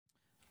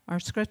Our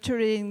scripture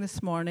reading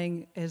this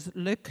morning is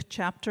Luke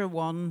chapter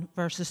 1,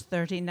 verses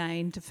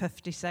 39 to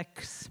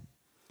 56.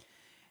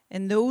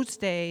 In those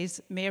days,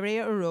 Mary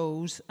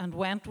arose and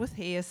went with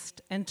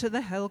haste into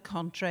the hill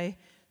country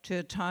to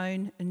a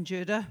town in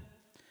Judah.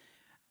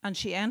 And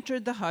she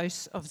entered the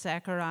house of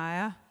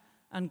Zechariah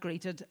and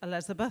greeted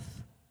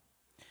Elizabeth.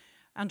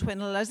 And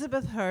when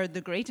Elizabeth heard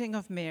the greeting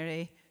of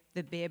Mary,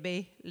 the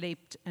baby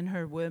leaped in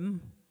her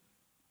womb.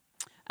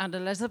 And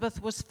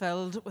Elizabeth was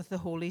filled with the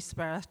Holy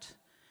Spirit.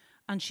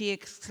 And she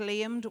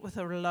exclaimed with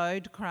a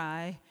loud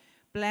cry,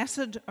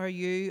 "Blessed are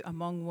you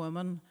among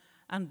women,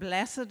 and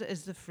blessed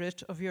is the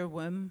fruit of your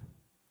womb.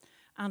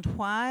 And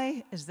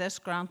why is this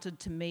granted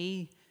to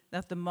me,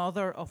 that the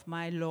mother of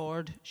my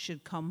Lord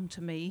should come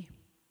to me?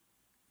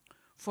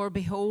 For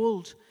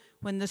behold,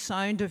 when the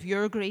sound of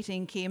your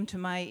greeting came to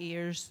my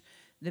ears,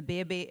 the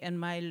baby in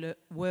my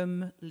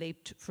womb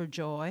leaped for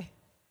joy.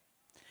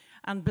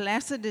 And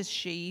blessed is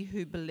she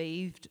who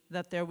believed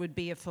that there would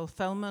be a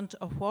fulfillment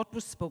of what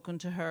was spoken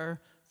to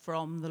her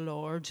from the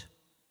Lord."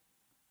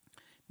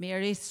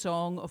 Mary's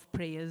song of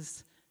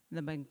praise,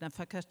 the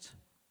Magnificat.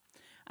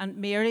 And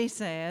Mary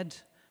said,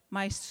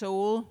 "My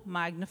soul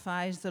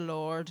magnifies the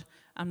Lord,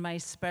 and my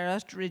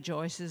spirit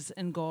rejoices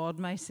in God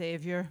my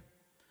Saviour.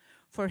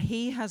 For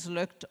he has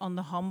looked on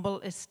the humble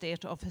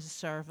estate of his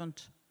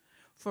servant.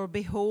 For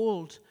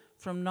behold,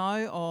 from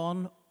now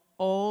on,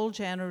 all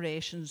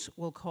generations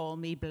will call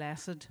me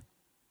blessed.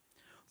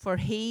 For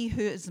he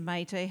who is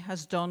mighty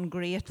has done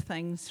great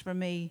things for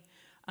me,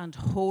 and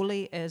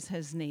holy is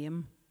his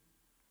name.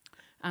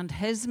 And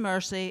his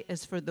mercy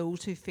is for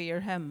those who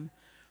fear him,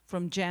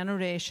 from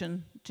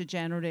generation to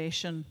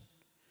generation.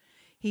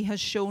 He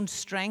has shown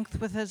strength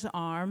with his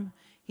arm.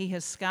 He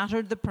has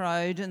scattered the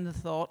proud in the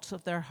thoughts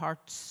of their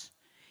hearts.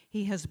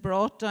 He has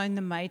brought down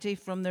the mighty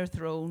from their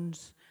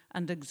thrones,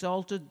 and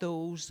exalted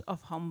those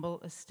of humble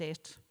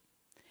estate.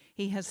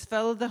 He has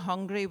filled the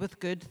hungry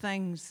with good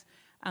things,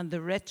 and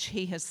the rich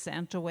he has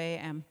sent away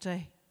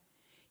empty.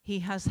 He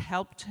has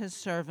helped his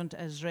servant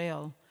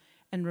Israel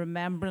in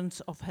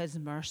remembrance of his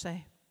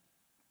mercy,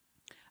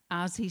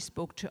 as he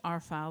spoke to our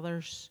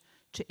fathers,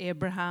 to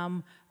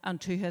Abraham,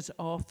 and to his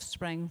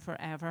offspring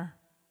forever."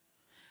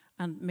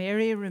 And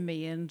Mary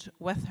remained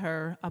with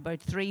her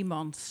about 3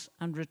 months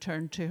and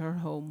returned to her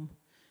home.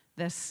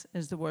 This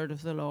is the word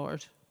of the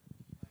Lord.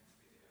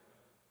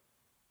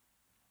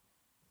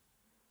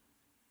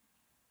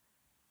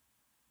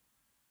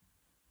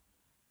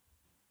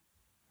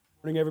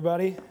 Morning,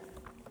 everybody.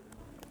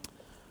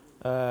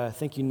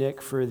 Thank you,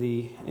 Nick, for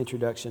the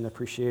introduction. I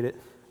appreciate it.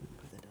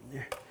 Put that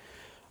down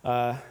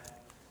there.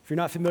 If you're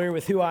not familiar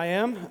with who I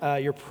am,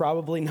 you're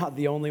probably not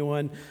the only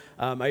one.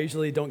 I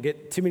usually don't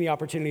get too many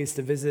opportunities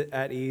to visit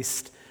at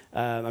East.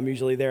 I'm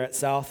usually there at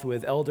South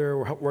with Elder.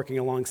 We're working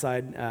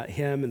alongside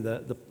him and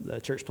the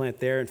church plant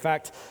there. In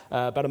fact,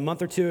 about a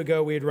month or two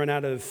ago, we had run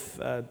out of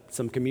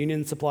some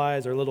communion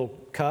supplies or little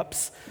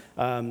cups.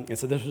 And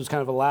so this was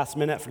kind of a last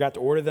minute. I forgot to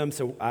order them.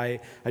 So I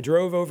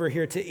drove over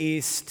here to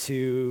East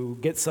to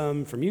get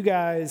some from you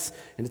guys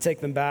and to take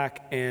them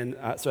back. And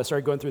so I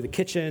started going through the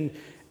kitchen,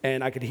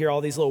 and I could hear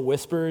all these little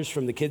whispers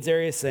from the kids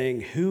area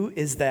saying, "Who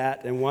is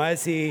that? And why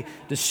is he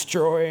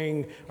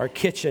destroying our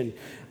kitchen?"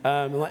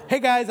 I'm like, "Hey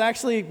guys, I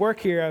actually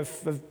work here.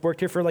 I've worked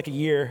here for like a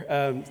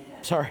year.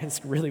 Sorry,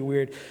 it's really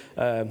weird.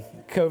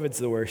 COVID's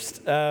the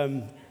worst."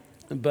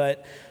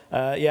 But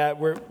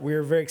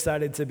we're very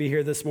excited to be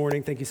here this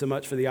morning. Thank you so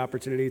much for the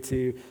opportunity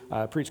to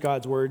preach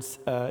God's words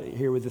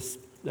here with us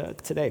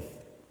today.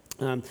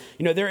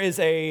 There is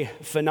a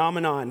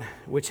phenomenon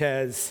which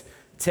has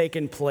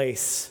taken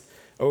place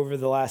over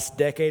the last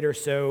decade or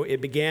so. It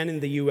began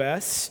in the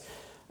U.S.,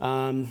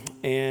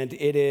 and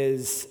it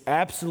is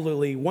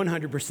absolutely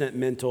 100%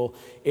 mental.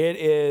 It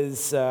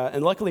is,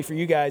 and luckily for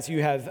you guys,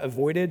 you have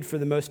avoided, for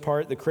the most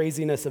part, the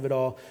craziness of it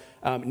all.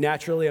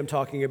 Naturally, I'm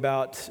talking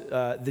about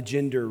the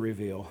gender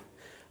reveal.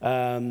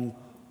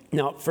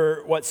 Now,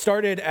 for what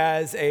started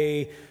as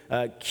a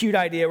cute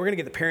idea, we're going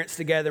to get the parents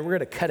together. We're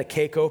going to cut a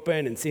cake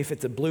open and see if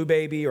it's a blue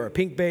baby or a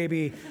pink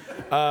baby.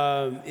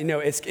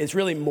 It's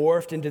really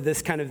morphed into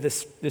this kind of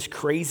this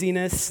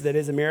craziness that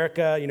is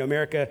America.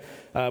 America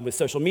with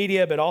social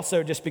media, but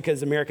also just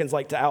because Americans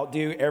like to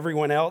outdo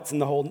everyone else in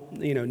the whole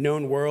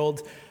known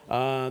world.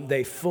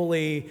 They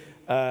fully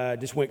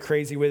just went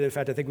crazy with it. In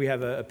fact, I think we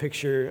have a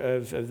picture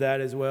of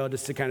that as well,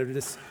 just to kind of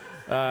just.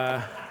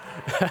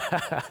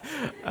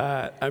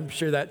 I'm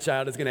sure that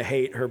child is going to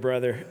hate her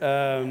brother.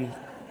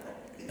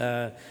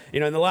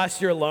 In the last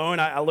year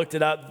alone, I looked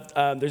it up.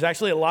 There's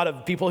actually a lot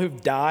of people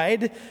who've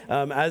died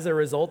as a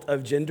result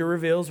of gender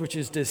reveals, which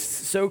is just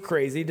so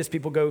crazy. Just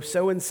people go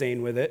so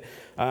insane with it.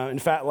 In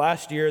fact,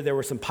 last year there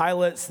were some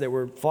pilots that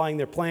were flying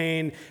their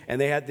plane,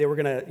 and they were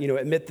going to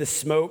emit the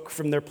smoke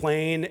from their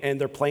plane, and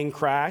their plane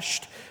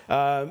crashed.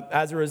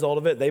 As a result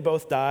of it, they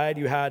both died.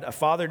 You had a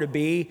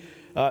father-to-be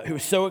who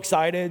was so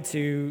excited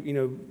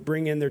to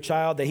bring in their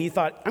child that he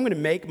thought, "I'm going to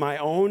make my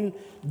own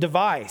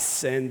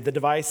device," and the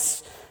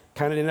device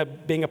kind of ended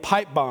up being a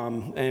pipe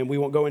bomb, and we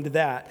won't go into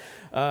that.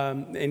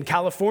 In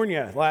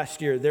California last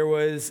year, there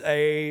was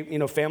a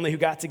family who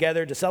got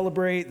together to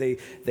celebrate.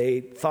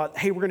 They thought,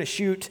 hey, we're going to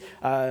shoot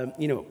a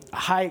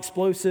high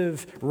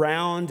explosive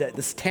round at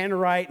this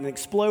tannerite and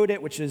explode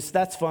it,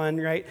 that's fun,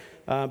 right?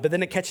 But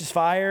then it catches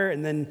fire,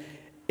 and then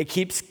it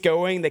keeps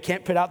going. They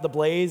can't put out the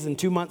blaze, and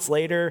 2 months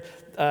later,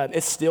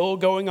 it's still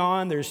going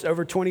on. There's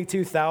over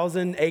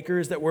 22,000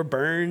 acres that were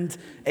burned,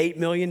 $8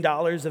 million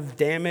of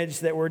damage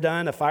that were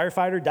done. A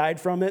firefighter died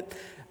from it.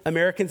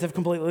 Americans have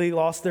completely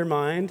lost their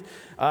mind.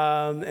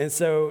 And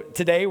so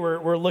today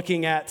we're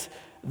looking at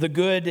the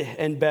good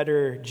and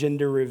better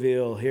gender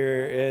reveal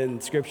here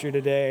in Scripture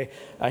today.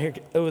 I hear,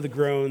 the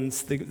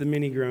groans, the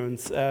many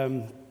groans.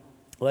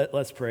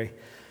 Let's pray.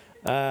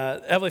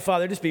 Heavenly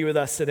Father, just be with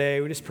us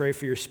today. We just pray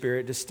for your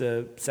Spirit just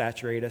to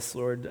saturate us,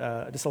 Lord.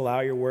 Just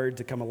allow your word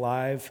to come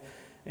alive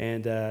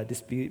and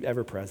just be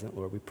ever present,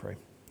 Lord, we pray.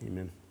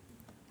 Amen.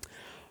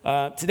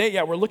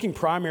 Today, we're looking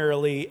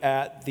primarily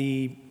at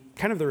the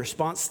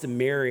response to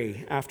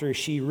Mary after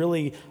she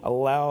really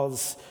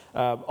allows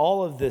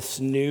all of this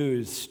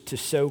news to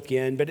soak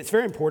in. But it's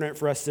very important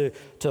for us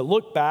to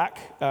look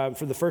back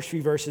for the first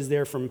few verses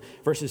there from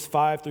verses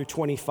 5 through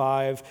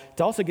 25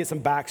 to also get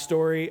some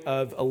backstory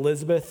of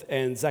Elizabeth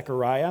and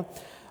Zechariah.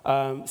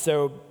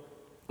 So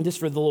just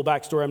for the little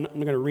backstory, I'm not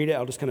going to read it.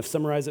 I'll just kind of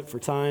summarize it for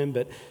time.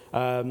 But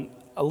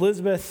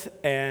Elizabeth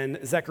and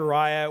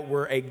Zechariah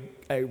were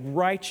a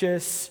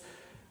righteous,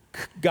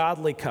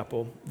 godly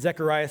couple.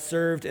 Zechariah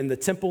served in the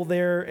temple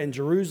there in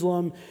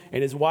Jerusalem,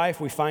 and his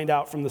wife, we find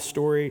out from the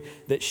story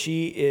that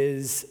she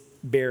is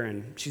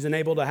barren. She's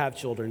unable to have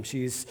children.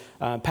 She's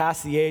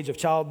past the age of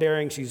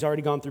childbearing. She's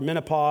already gone through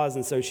menopause,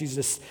 and so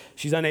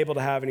she's unable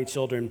to have any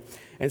children.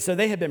 And so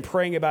they had been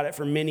praying about it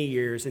for many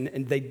years,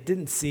 and they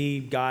didn't see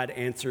God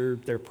answer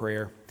their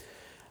prayer.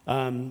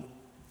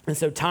 And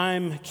so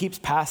time keeps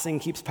passing,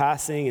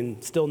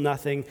 and still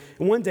nothing.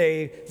 And one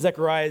day,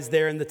 Zechariah is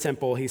there in the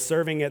temple. He's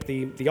serving at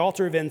the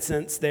altar of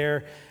incense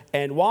there.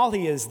 And while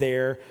he is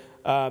there,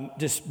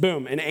 just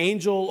boom, an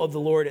angel of the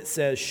Lord, it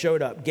says,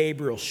 showed up.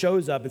 Gabriel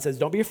shows up and says,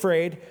 don't be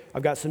afraid.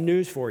 I've got some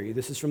news for you.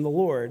 This is from the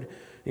Lord. And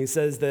he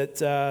says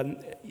that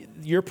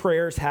your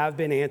prayers have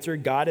been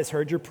answered. God has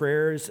heard your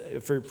prayers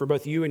for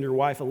both you and your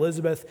wife,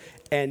 Elizabeth,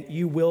 and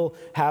you will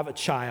have a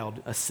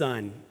child, a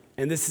son.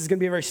 And this is going to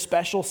be a very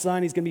special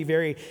son. He's going to be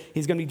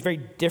very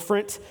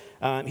different.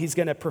 He's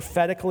going to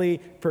prophetically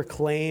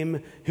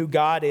proclaim who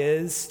God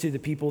is to the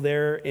people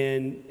there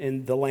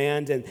in the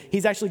land. And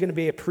he's actually going to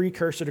be a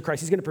precursor to Christ.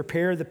 He's going to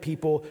prepare the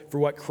people for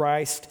what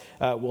Christ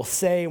will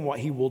say and what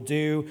he will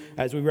do.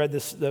 As we read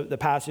the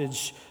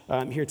passage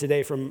here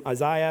today from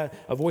Isaiah,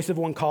 a voice of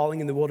one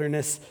calling in the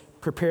wilderness,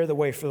 prepare the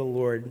way for the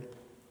Lord.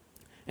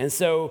 And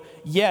so,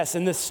 yes,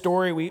 in this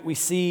story, we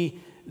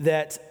see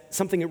that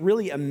something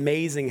really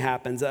amazing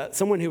happens.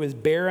 Someone who is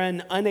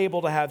barren,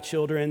 unable to have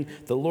children,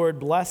 the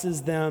Lord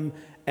blesses them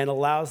and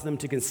allows them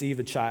to conceive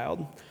a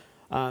child.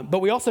 But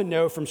we also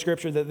know from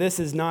Scripture that this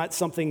is not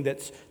something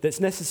that's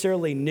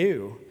necessarily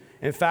new.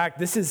 In fact,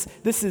 this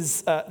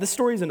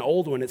story is an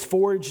old one. It's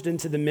forged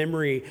into the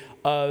memory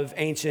of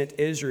ancient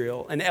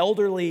Israel. An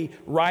elderly,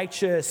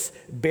 righteous,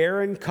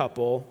 barren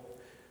couple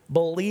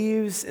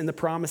believes in the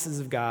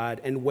promises of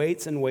God and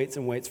waits and waits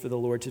and waits for the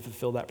Lord to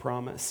fulfill that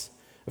promise.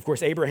 Of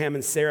course, Abraham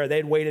and Sarah, they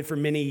had waited for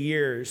many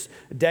years,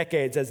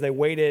 decades, as they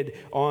waited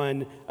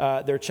on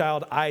their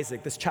child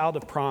Isaac, this child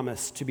of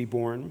promise to be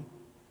born.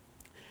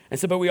 And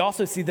so, but we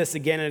also see this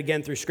again and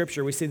again through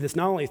Scripture. We see this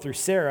not only through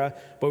Sarah,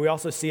 but we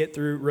also see it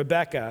through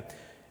Rebecca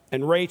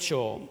and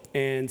Rachel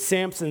and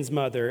Samson's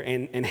mother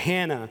and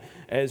Hannah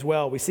as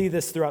well. We see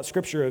this throughout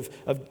Scripture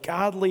of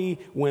godly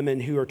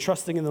women who are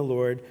trusting in the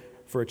Lord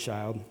for a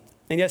child.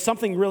 And yet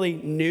something really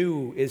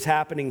new is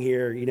happening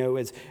here,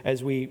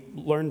 as we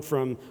learn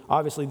from,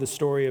 obviously, the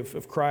story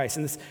of Christ.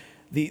 And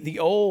the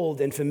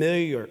old and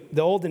familiar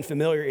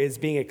is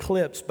being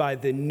eclipsed by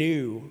the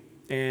new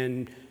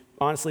and,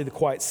 honestly, the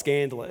quite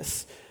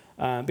scandalous.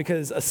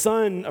 Because a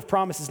son of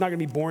promise is not going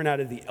to be born out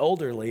of the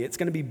elderly. It's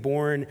going to be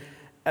born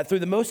through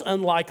the most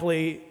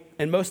unlikely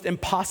and most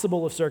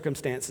impossible of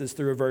circumstances,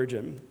 through a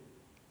virgin.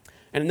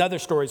 And another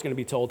story is going to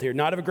be told here,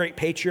 not of a great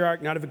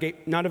patriarch, not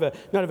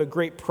of a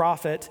great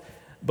prophet,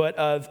 but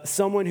of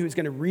someone who's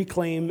going to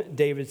reclaim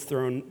David's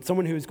throne,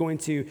 someone who's going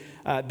to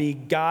be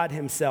God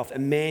himself,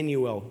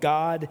 Emmanuel.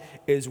 God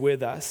is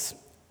with us.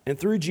 And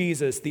through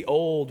Jesus, the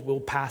old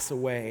will pass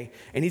away.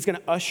 And he's going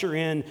to usher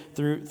in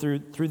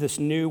through this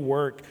new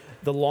work,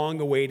 the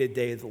long-awaited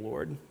day of the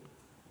Lord.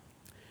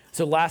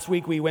 So last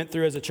week we went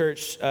through as a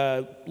church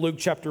Luke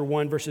chapter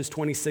 1, verses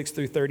 26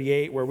 through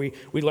 38, where we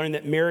learned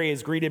that Mary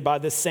is greeted by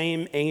this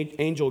same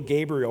angel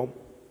Gabriel.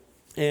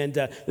 And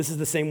this is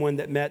the same one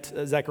that met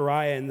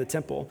Zechariah in the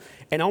temple.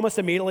 And almost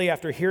immediately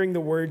after hearing the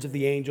words of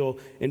the angel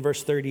in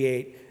verse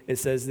 38, it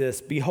says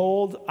this,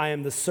 "Behold, I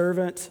am the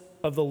servant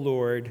of the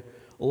Lord.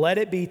 Let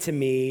it be to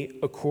me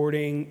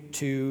according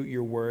to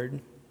your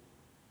word."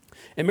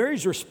 And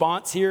Mary's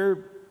response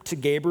here to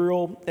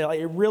Gabriel,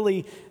 it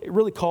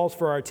really calls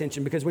for our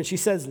attention, because when she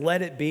says,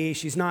 let it be,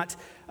 she's not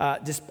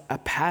just a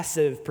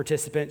passive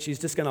participant. She's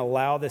just going to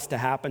allow this to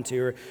happen to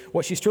her.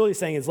 What she's truly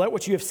saying is, let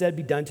what you have said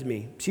be done to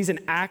me. She's an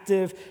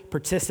active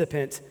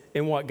participant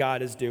in what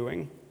God is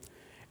doing.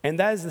 And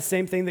that is the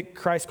same thing that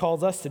Christ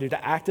calls us to do,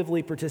 to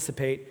actively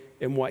participate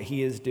in what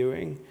he is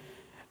doing.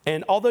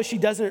 And although she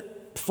doesn't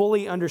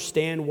fully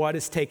understand what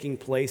is taking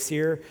place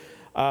here,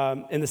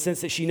 in the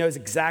sense that she knows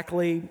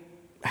exactly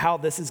how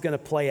this is going to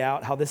play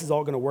out, how this is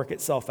all going to work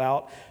itself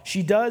out,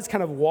 she does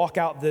kind of walk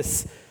out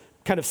this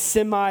kind of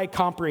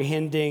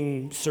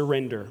semi-comprehending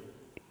surrender.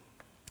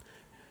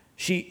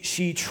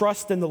 She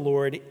trusts in the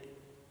Lord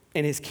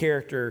and his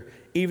character,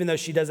 even though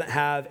she doesn't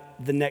have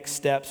the next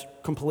steps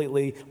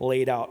completely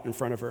laid out in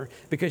front of her,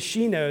 because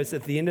she knows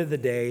at the end of the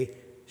day,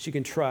 she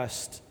can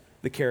trust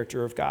the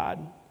character of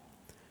God,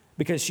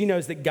 because she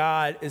knows that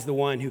God is the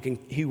one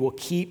who will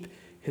keep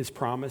his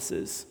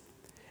promises.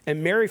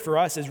 And Mary, for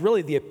us, is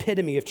really the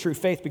epitome of true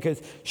faith,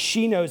 because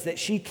she knows that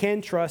she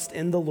can trust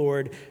in the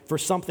Lord for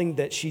something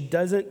that she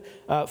doesn't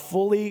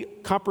fully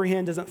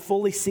comprehend, doesn't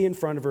fully see in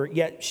front of her,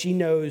 yet she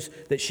knows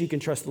that she can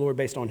trust the Lord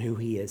based on who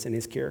he is and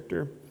his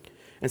character.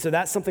 And so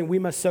that's something we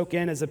must soak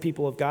in as a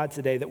people of God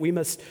today, that we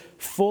must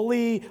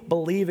fully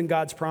believe in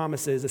God's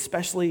promises,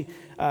 especially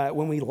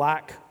when we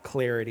lack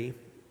clarity.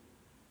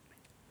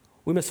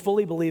 We must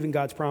fully believe in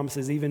God's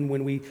promises even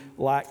when we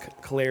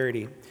lack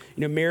clarity. You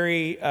know,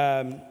 Mary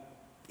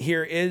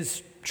here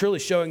is truly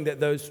showing that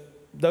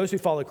those who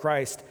follow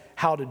Christ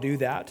how to do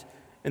that,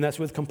 and that's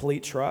with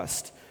complete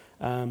trust.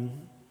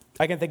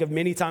 I can think of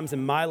many times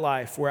in my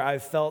life where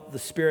I've felt the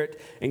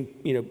Spirit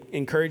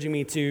encouraging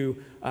me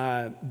to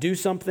do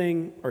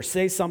something or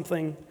say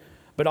something,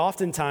 but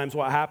oftentimes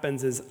what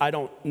happens is I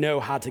don't know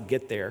how to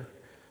get there.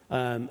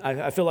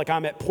 I feel like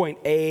I'm at point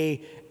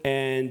A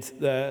and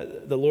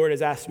the Lord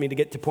has asked me to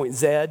get to point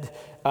Z,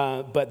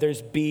 but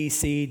there's B,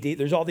 C, D.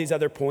 There's all these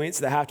other points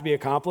that have to be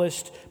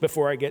accomplished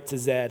before I get to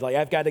Z. Like,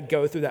 I've got to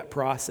go through that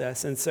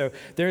process. And so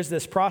there's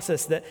this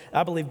process that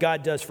I believe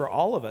God does for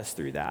all of us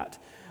through that,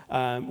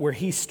 where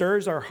he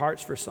stirs our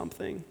hearts for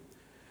something.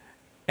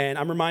 And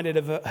I'm reminded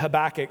of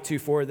Habakkuk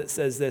 2:4 that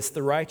says this: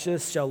 the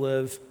righteous shall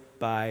live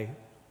by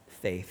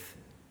faith.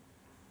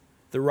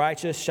 The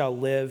righteous shall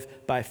live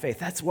by faith.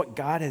 That's what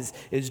God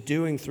is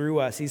doing through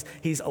us.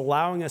 He's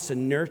allowing us to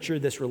nurture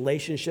this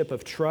relationship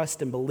of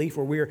trust and belief,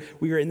 where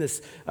we are in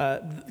this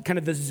kind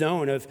of the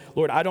zone of,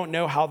 Lord, I don't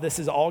know how this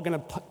is all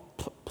going to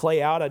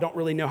play out. I don't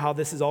really know how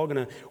this is all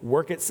going to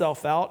work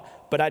itself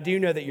out, but I do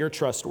know that you're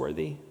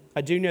trustworthy. I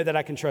do know that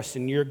I can trust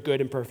in your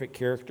good and perfect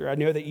character. I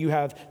know that you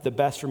have the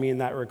best for me in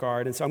that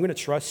regard. And so I'm going to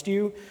trust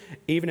you,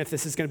 even if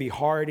this is going to be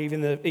hard,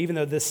 even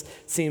though this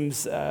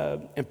seems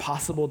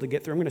impossible to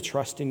get through. I'm going to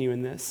trust in you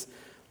in this.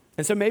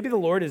 And so maybe the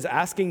Lord is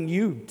asking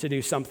you to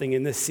do something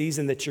in this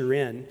season that you're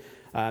in.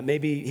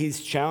 Maybe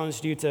he's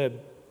challenged you to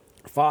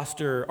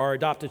foster or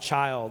adopt a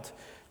child,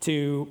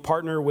 to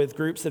partner with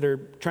groups that are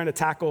trying to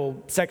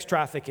tackle sex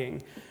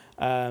trafficking,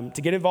 to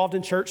get involved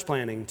in church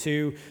planning,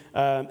 to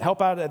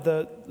help out at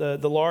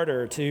the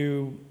larder,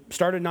 to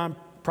start a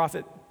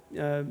nonprofit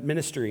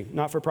ministry,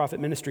 not-for-profit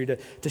ministry,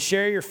 to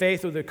share your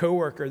faith with a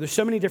coworker. There's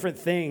so many different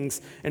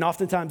things, and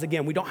oftentimes,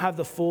 again, we don't have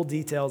the full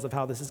details of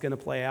how this is going to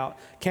play out.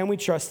 Can we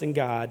trust in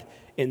God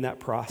in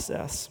that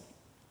process?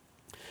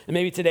 And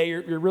maybe today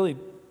you're really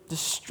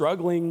just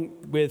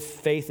struggling with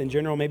faith in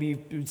general. Maybe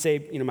you would say,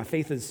 my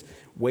faith is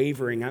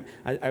wavering.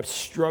 I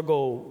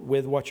struggle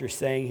with what you're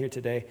saying here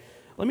today.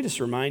 Let me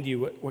just remind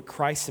you what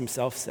Christ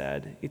himself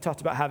said. He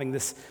talked about having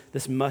this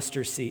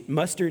mustard seed,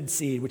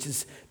 which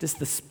is just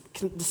this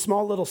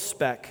small little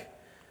speck.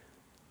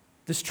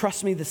 Just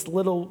trust me this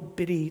little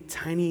bitty,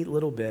 tiny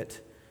little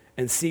bit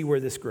and see where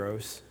this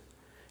grows.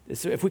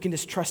 So if we can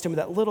just trust him with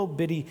that little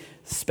bitty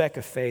speck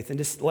of faith, and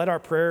just let our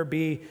prayer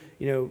be,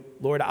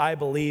 Lord, I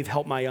believe,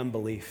 help my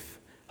unbelief.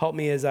 Help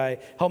me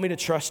to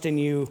trust in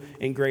you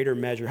in greater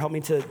measure. Help me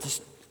to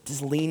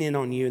just lean in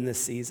on you in this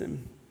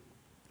season.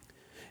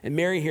 And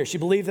Mary here, she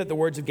believed that the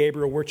words of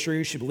Gabriel were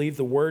true. She believed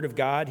the word of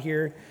God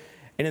here.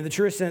 And in the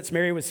truest sense,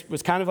 Mary was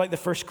kind of like the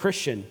first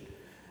Christian,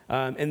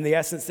 in the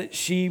essence that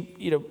she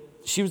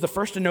was the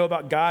first to know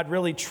about God,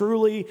 really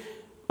truly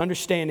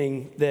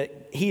understanding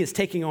that he is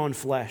taking on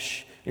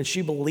flesh. And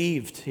she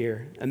believed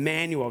here,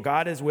 Emmanuel,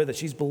 God is with us.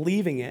 She's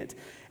believing it.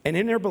 And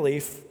in her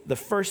belief, the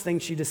first thing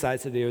she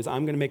decides to do is,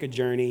 I'm going to make a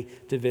journey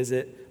to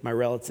visit my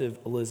relative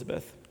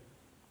Elizabeth.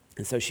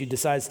 And so she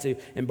decides to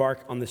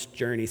embark on this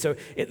journey. So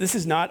this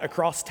is not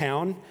across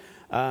town.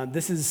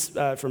 This is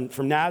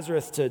from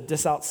Nazareth to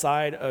just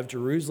outside of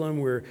Jerusalem,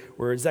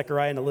 where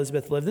Zechariah and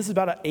Elizabeth lived. This is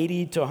about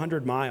 80 to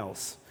 100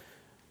 miles.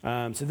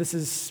 So this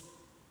is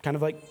kind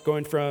of like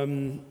going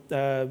from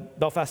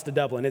Belfast to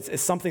Dublin.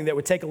 It's something that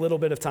would take a little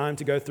bit of time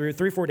to go through,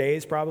 3-4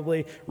 days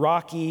probably,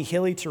 rocky,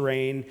 hilly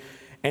terrain.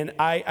 And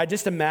I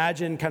just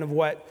imagine kind of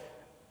what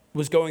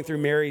was going through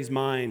Mary's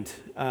mind.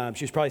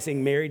 She was probably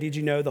saying, Mary, did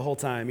you know the whole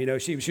time?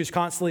 She was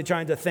constantly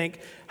trying to think,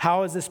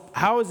 how is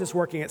this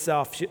working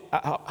itself?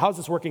 How is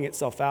this working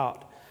itself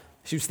out?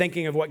 She was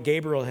thinking of what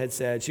Gabriel had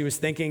said. She was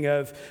thinking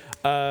of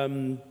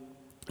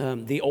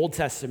the Old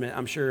Testament,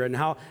 I'm sure, and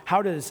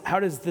how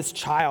does this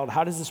child,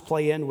 how does this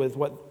play in with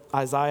what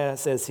Isaiah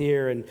says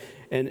here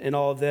and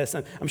all of this?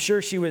 I'm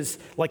sure she was,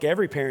 like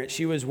every parent,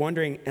 she was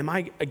wondering, am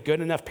I a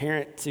good enough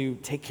parent to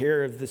take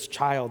care of this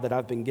child that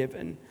I've been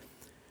given?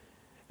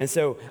 And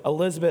so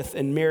Elizabeth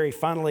and Mary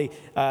finally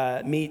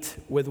meet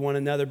with one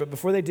another. But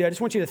before they do, I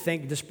just want you to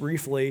think just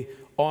briefly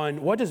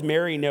on what does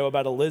Mary know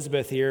about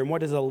Elizabeth here, and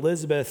what does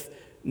Elizabeth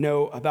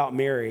know about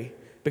Mary?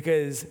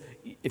 Because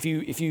if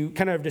you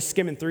kind of just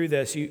skimming through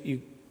this,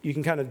 you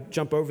can kind of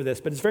jump over this,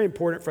 but it's very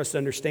important for us to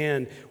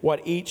understand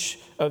what each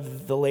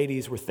of the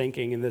ladies were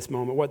thinking in this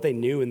moment, what they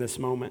knew in this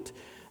moment,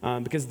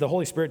 because the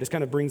Holy Spirit just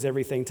kind of brings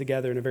everything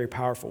together in a very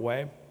powerful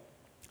way.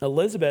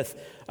 Elizabeth,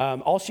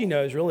 all she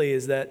knows really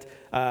is that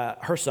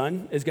her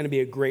son is going to be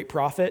a great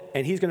prophet,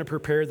 and he's going to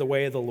prepare the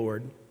way of the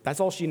Lord. That's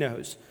all she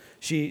knows.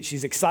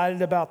 She's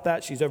excited about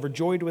that. She's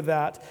overjoyed with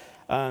that.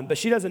 But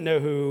she doesn't know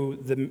who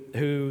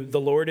the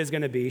Lord is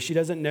going to be. She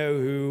doesn't know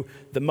who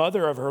the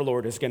mother of her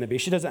Lord is going to be.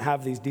 She doesn't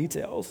have these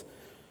details.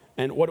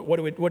 And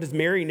what does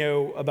Mary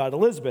know about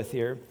Elizabeth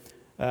here?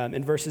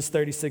 In verses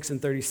 36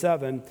 and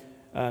 37,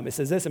 it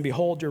says this, "And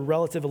behold, your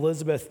relative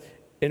Elizabeth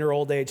in her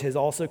old age has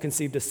also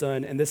conceived a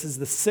son, and this is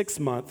the 6th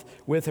month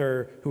with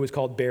her who is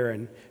called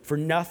barren. For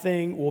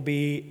nothing will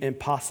be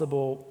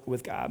impossible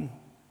with God."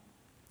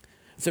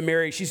 So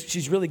Mary,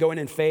 she's really going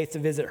in faith to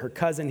visit her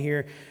cousin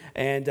here.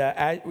 And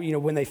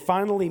when they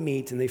finally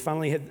meet and they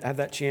finally have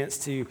that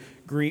chance to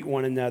greet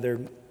one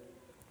another,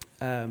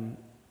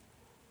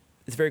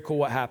 it's very cool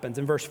what happens.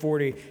 In verse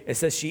 40, it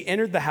says, "She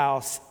entered the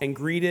house and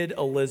greeted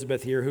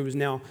Elizabeth here, who was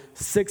now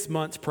 6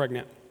 months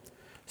pregnant."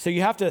 So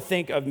you have to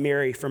think of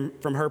Mary from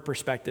her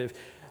perspective.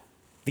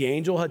 The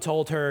angel had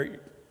told her,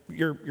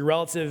 your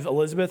relative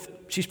Elizabeth,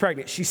 she's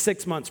pregnant. She's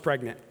 6 months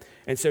pregnant.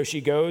 And so she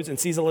goes and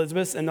sees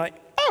Elizabeth and like,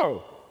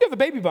 "Oh, you have a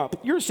baby bump.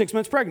 You're 6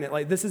 months pregnant."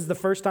 Like, this is the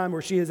first time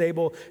where she is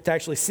able to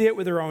actually see it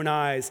with her own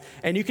eyes.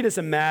 And you can just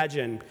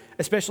imagine,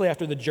 especially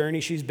after the journey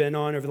she's been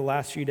on over the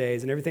last few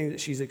days and everything that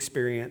she's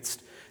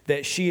experienced,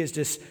 that she is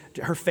just,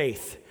 her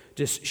faith,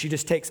 she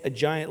just takes a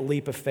giant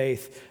leap of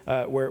faith,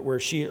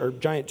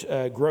 giant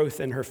growth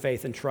in her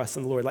faith and trust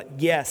in the Lord. Like,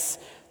 yes,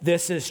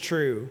 this is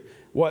true.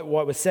 What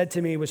was said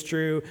to me was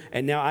true,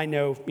 and now I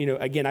know,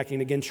 again, I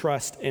can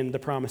trust in the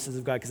promises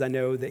of God because I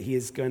know that he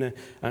is going to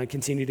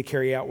continue to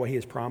carry out what he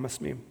has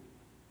promised me.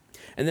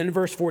 And then in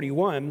verse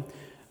 41,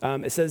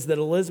 it says that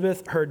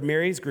Elizabeth heard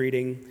Mary's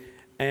greeting,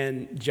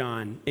 and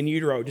John in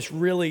utero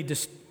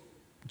just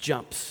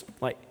jumps.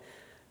 Like,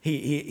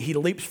 he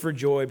leaps for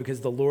joy because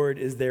the Lord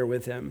is there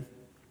with him.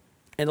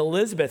 And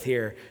Elizabeth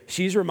here,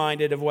 she's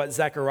reminded of what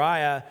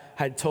Zechariah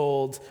had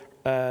told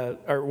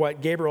or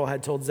what Gabriel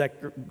had told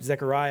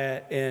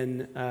Zechariah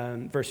in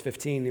verse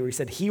 15, where he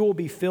said, "He will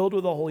be filled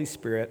with the Holy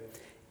Spirit,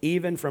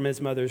 even from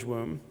his mother's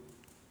womb."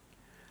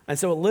 And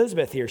so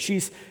Elizabeth here,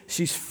 she's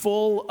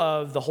full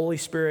of the Holy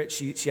Spirit.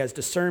 She has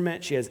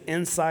discernment. She has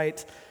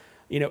insight.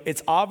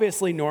 It's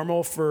obviously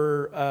normal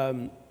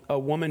for a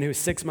woman who's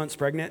 6 months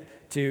pregnant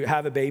to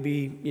have a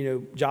baby,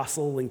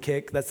 jostle and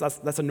kick.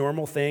 That's a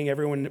normal thing.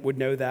 Everyone would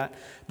know that.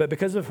 But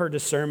because of her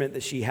discernment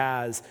that she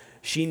has,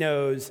 she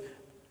knows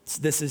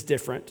this is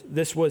different.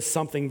 This was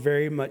something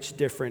very much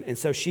different. And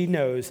so she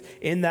knows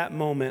in that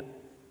moment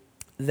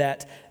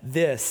that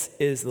this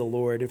is the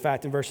Lord. In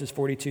fact, in verses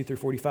 42 through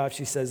 45,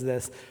 she says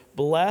this,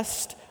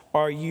 "Blessed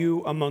are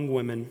you among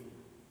women,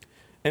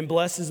 and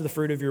blessed is the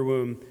fruit of your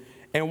womb.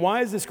 And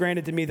why is this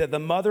granted to me that the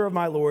mother of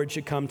my Lord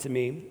should come to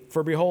me?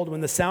 For behold,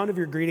 when the sound of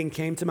your greeting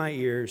came to my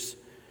ears,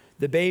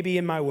 the baby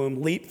in my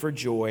womb leaped for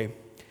joy.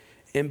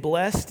 And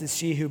blessed is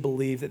she who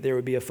believed that there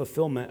would be a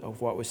fulfillment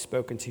of what was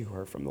spoken to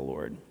her from the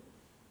Lord."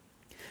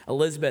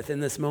 Elizabeth,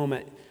 in this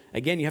moment,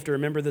 again, you have to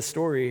remember the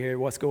story here,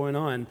 what's going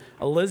on.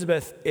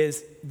 Elizabeth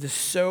is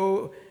just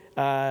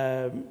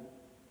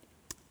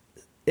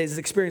is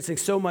experiencing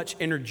so much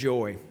inner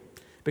joy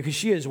because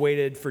she has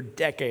waited for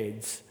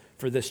decades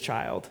for this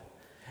child.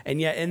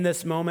 And yet in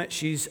this moment,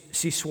 she's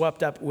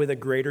swept up with a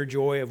greater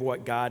joy of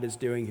what God is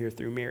doing here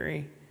through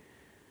Mary.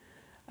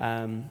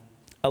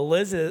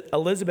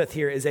 Elizabeth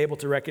here is able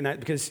to recognize,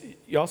 because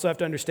you also have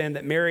to understand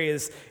that Mary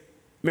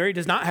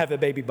does not have a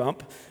baby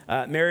bump.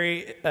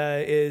 Mary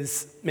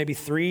is maybe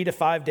 3 to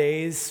 5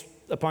 days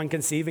upon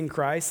conceiving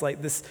Christ.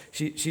 Like this,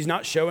 she's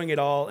not showing it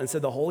all. And so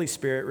the Holy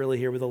Spirit really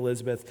here with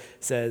Elizabeth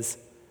says,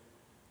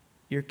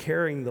 "You're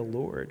carrying the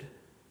Lord.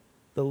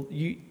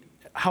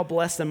 How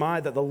blessed am I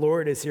that the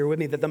Lord is here with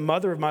me, that the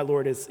mother of my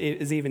Lord is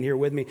even here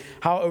with me.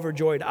 How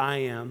overjoyed I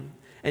am."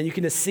 And you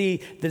can just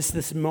see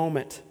this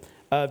moment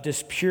of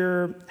just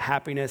pure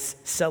happiness,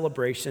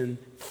 celebration,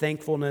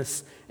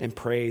 thankfulness, and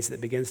praise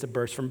that begins to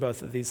burst from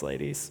both of these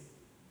ladies.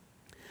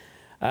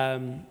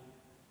 And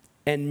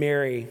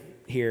Mary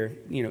here,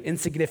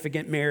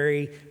 insignificant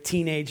Mary,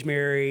 teenage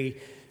Mary,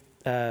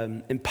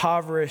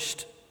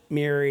 impoverished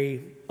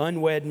Mary,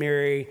 unwed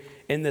Mary,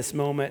 in this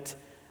moment,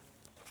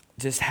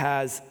 just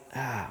has,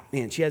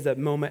 she has a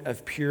moment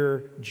of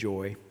pure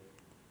joy.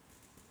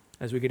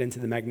 as we get into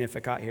the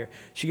Magnificat here.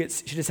 She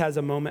just has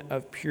a moment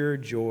of pure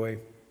joy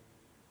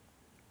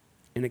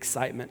and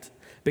excitement,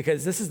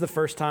 because this is the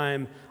first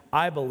time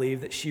I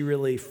believe that she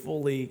really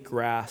fully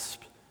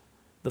grasped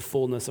the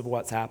fullness of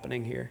what's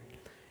happening here.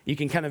 You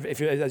can kind of,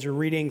 as you're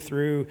reading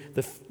through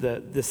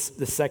this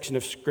section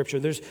of Scripture,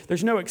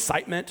 there's no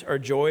excitement or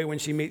joy when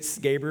she meets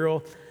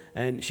Gabriel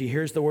and she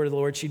hears the word of the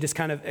Lord. She just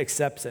kind of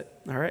accepts it.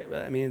 All right,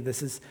 I mean,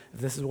 this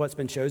is what's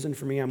been chosen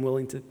for me. I'm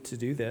willing to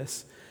do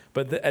this.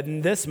 But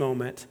in this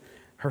moment,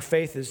 her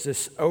faith is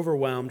just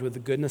overwhelmed with the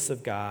goodness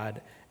of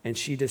God, and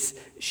she gets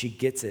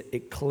it.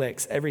 It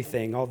clicks.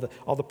 Everything, all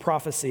the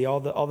prophecy, all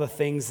the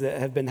things that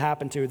have been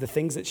happened to her, the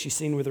things that she's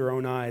seen with her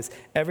own eyes,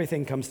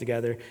 everything comes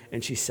together,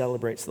 and she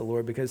celebrates the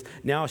Lord, because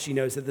now she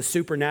knows that the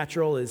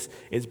supernatural is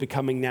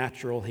becoming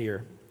natural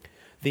here.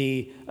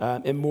 The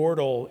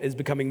immortal is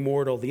becoming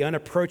mortal. The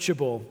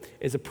unapproachable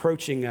is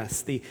approaching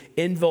us. The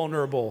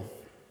invulnerable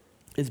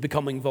is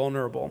becoming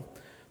vulnerable.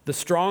 The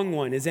strong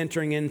one is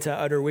entering into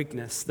utter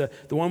weakness. The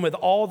one with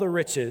all the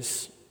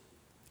riches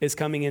is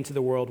coming into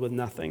the world with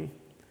nothing.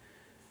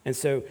 And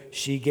so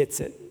she gets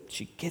it.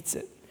 She gets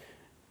it.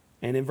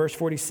 And in verse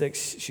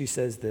 46, she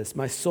says this: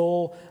 "My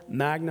soul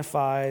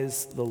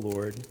magnifies the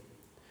Lord,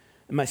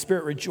 and my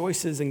spirit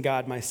rejoices in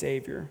God my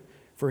Savior,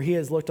 for he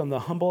has looked on the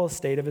humble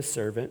estate of his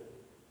servant.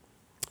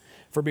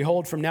 For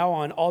behold, from now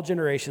on all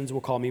generations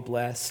will call me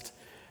blessed.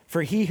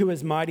 For he who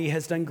is mighty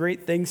has done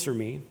great things for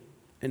me,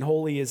 and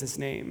holy is his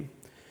name.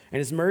 And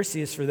his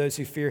mercy is for those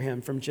who fear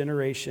him from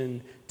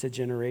generation to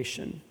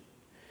generation.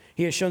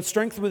 He has shown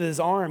strength with his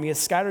arm. He has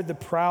scattered the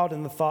proud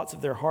in the thoughts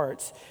of their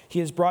hearts. He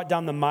has brought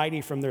down the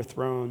mighty from their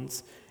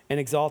thrones and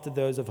exalted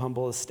those of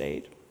humble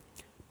estate.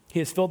 He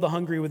has filled the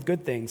hungry with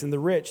good things, and the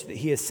rich that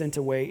he has sent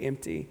away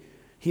empty.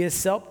 He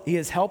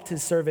has helped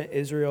his servant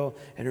Israel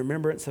in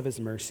remembrance of his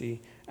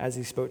mercy, as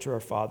he spoke to our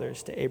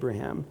fathers, to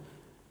Abraham,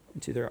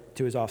 and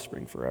to his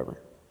offspring forever."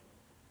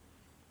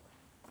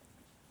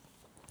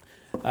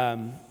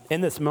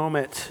 In this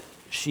moment,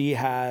 she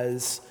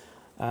has,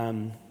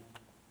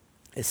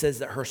 it says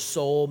that her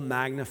soul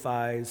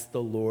magnifies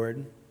the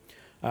Lord.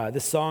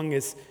 This song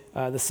is,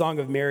 the Song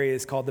of Mary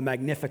is called the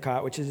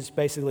Magnificat, which is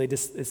basically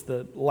it's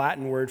the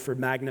Latin word for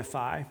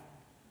magnify.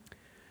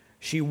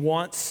 She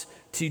wants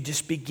to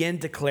just begin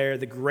to declare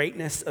the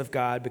greatness of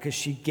God because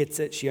she gets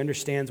it. She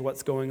understands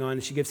what's going on,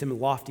 and she gives him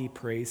lofty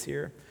praise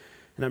here.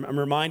 And I'm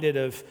reminded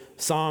of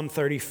Psalm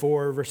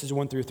 34, verses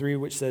 1-3,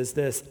 which says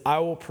this: "I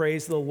will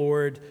praise the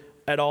Lord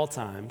at all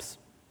times.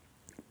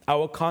 I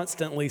will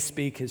constantly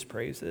speak his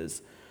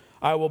praises.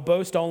 I will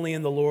boast only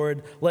in the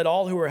Lord. Let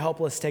all who are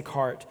helpless take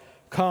heart.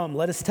 Come,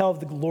 let us tell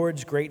of the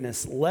Lord's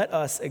greatness. Let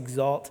us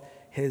exalt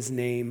his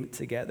name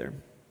together."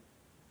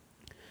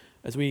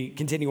 As we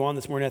continue on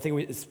this morning, I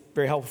think it's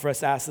very helpful for us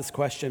to ask this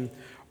question: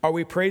 are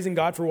we praising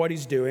God for what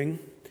he's doing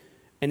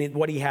and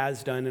what he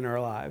has done in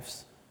our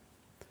lives?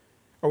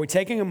 Are we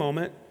taking a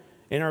moment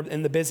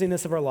in the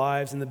busyness of our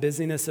lives, in the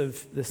busyness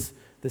of this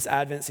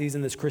Advent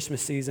season, this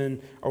Christmas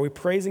season, are we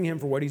praising him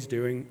for what he's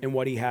doing and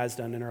what he has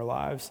done in our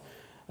lives?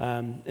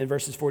 In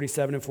verses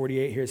 47 and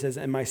 48 here it says,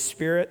 "And my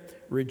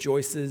spirit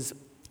rejoices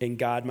in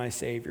God my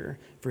Savior,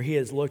 for he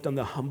has looked on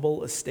the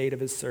humble estate of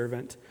his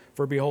servant.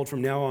 For behold,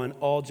 from now on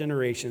all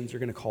generations are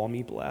going to call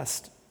me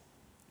blessed."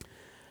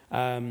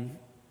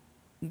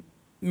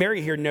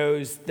 Mary here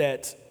knows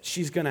that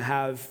she's going to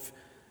have,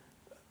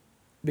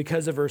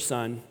 because of her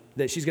son,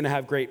 that she's going to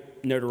have great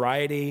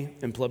notoriety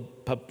and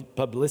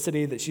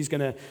publicity, that she's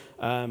going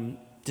to,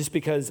 just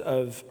because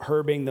of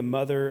her being the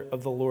mother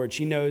of the Lord,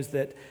 she knows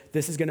that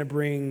this is going to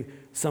bring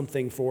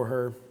something for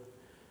her.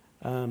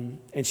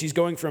 And she's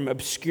going from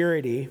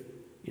obscurity,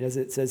 as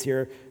it says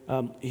here,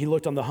 he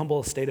looked on the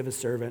humble estate of his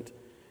servant.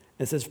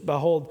 It says,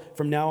 "Behold,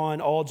 from now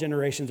on all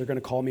generations are going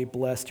to call me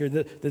blessed." Here,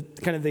 the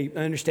kind of the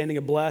understanding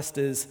of blessed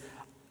is,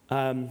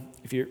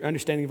 if you're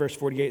understanding verse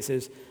 48, it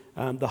says,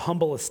 the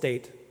humble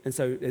estate. And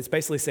so it's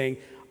basically saying,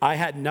 I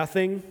had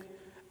nothing,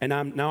 and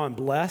now I'm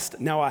blessed.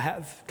 Now I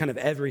have kind of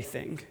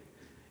everything.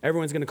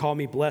 Everyone's going to call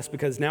me blessed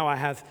because now I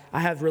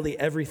have really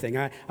everything.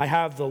 I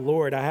have the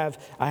Lord. I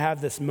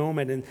have this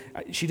moment. And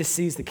she just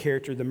sees the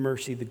character, the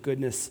mercy, the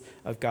goodness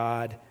of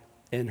God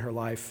in her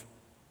life.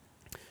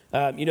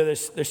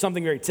 There's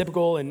something very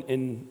typical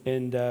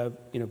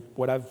in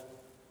what I've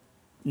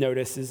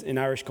noticed is in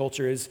Irish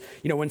culture is,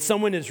 when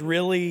someone is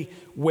really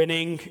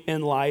winning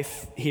in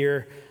life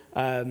here,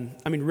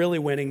 really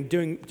winning,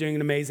 doing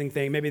an amazing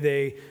thing. Maybe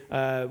they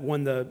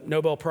won the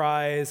Nobel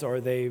Prize, or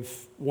they've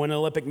won an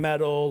Olympic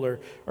medal,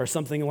 or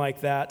something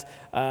like that.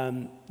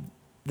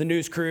 The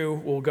news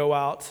crew will go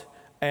out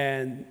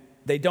and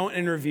they don't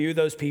interview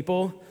those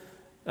people.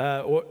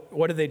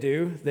 What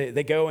do?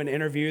 They go and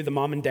interview the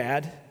mom and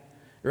dad.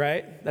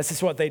 Right? That's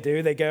just what they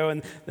do. They go,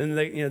 and then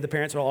the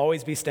parents will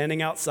always be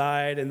standing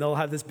outside, and they'll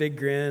have this big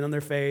grin on their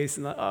face,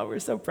 and we're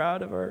so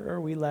proud of our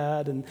wee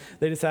lad. And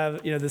they just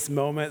have this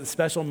moment, this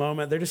special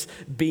moment. They're just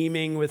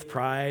beaming with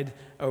pride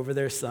over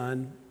their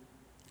son.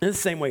 And it's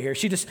the same way here.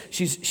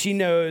 She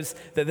knows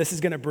that this is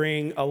going to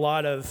bring a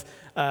lot of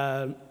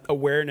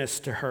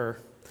awareness to her.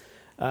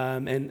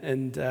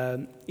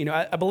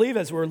 I believe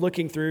as we're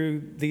looking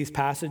through these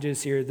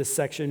passages here, this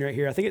section right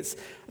here, I think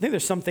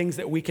there's some things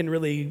that we can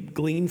really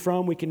glean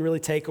from, we can really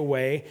take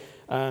away,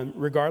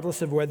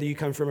 regardless of whether you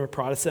come from a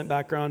Protestant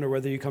background or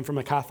whether you come from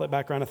a Catholic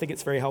background. I think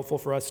it's very helpful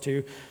for us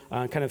to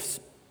kind of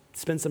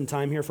spend some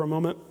time here for a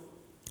moment.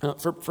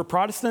 For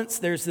Protestants,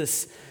 there's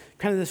this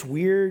kind of this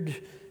weird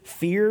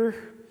fear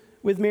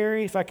with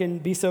Mary, if I can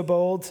be so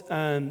bold,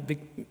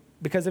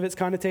 because of its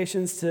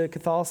connotations to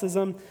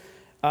Catholicism.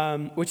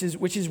 Which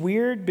is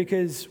weird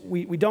because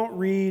we don't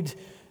read,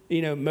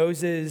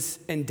 Moses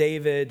and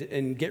David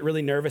and get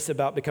really nervous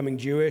about becoming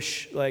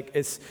Jewish.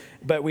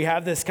 But we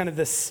have this,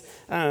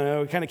 I don't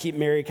know, we kind of keep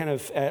Mary kind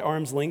of at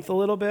arm's length a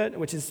little bit,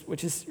 which is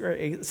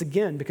it's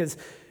again, because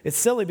it's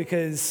silly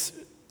because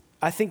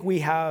I think we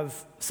have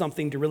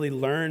something to really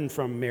learn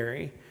from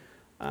Mary.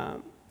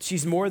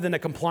 She's more than a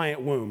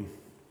compliant womb.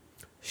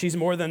 She's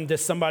more than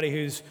just somebody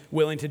who's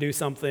willing to do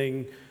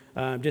something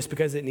just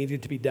because it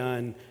needed to be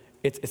done.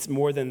 It's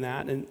more than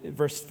that. And in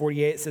verse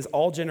 48, it says,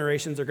 all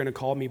generations are going to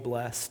call me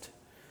blessed.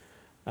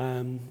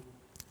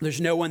 There's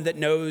no one that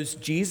knows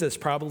Jesus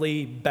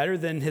probably better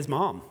than his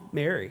mom,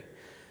 Mary.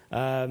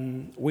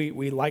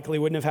 We likely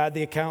wouldn't have had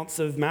the accounts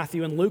of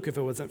Matthew and Luke if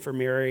it wasn't for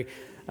Mary.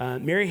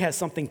 Mary has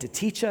something to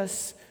teach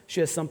us. She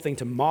has something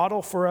to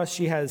model for us.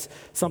 She has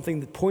something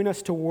to point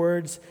us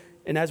towards.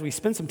 And as we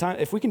spend some time,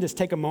 if we can just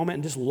take a moment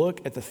and just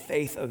look at the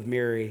faith of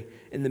Mary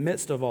in the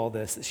midst of all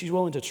this, that she's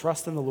willing to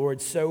trust in the Lord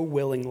so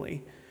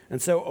willingly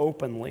and so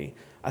openly,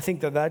 I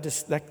think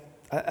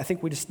I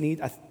think we just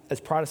need, as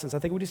Protestants, I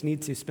think we just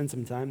need to spend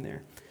some time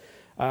there.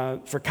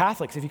 For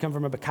Catholics, if you come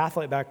from a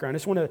Catholic background, I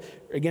just want to,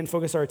 again,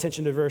 focus our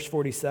attention to verse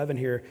 47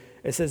 here.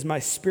 It says, my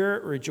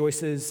spirit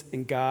rejoices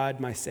in God,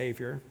 my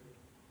Savior.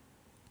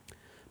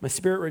 My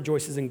spirit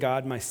rejoices in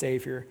God, my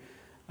Savior.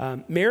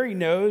 Mary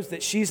knows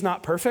that she's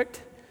not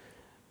perfect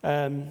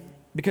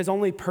because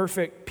only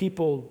perfect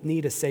people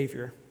need a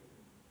Savior.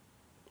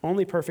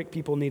 Only perfect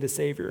people need a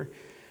Savior.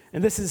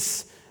 And this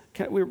is,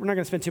 we're not going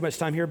to spend too much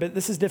time here, but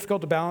this is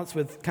difficult to balance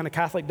with kind of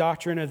Catholic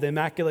doctrine of the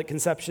Immaculate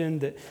Conception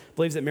that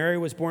believes that Mary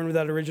was born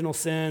without original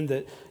sin,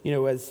 that,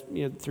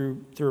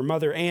 through her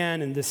mother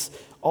Anne and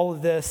all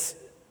of this,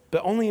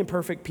 but only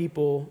imperfect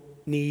people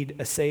need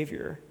a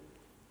Savior.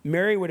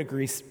 Mary would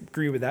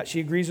agree with that. She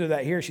agrees with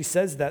that here. She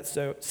says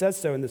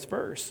so in this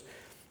verse.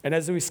 And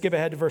as we skip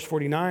ahead to verse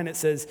 49,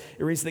 it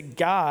reads that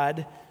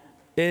God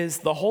is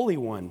the Holy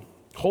One.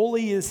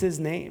 Holy is his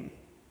name.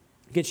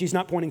 Again, she's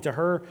not pointing to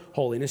her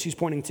holiness. She's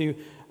pointing to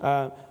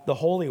the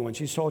Holy One.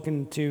 She's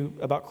talking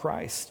about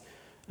Christ.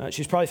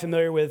 She's probably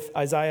familiar with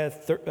Isaiah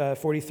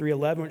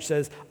 43:11, which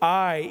says,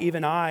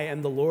 even I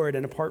am the Lord,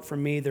 and apart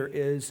from me there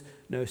is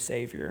no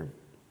Savior.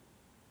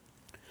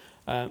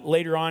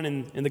 Later on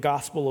in the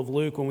Gospel of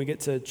Luke, when we get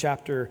to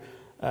chapter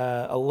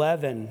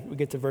 11, we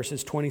get to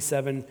verses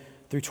 27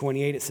 through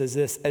 28, it says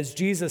this, as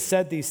Jesus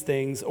said these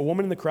things, a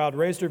woman in the crowd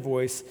raised her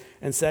voice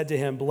and said to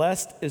him,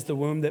 blessed is the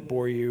womb that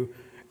bore you,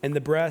 and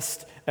the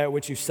breast at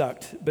which you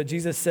sucked. But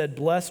Jesus said,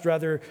 blessed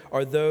rather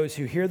are those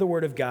who hear the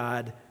word of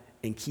God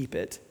and keep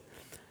it.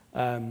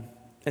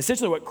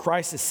 Essentially what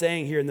Christ is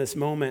saying here in this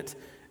moment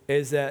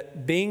is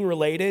that being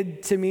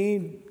related to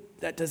me,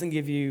 that doesn't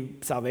give you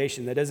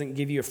salvation. That doesn't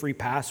give you a free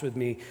pass with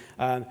me.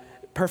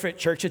 Perfect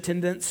church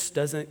attendance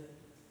doesn't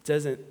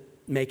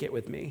make it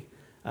with me.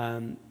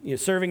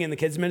 Serving in the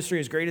kids ministry,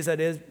 as great as that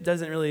is,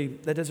 doesn't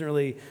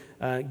really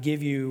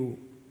give you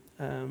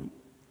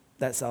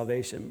that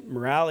salvation.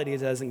 Morality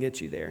doesn't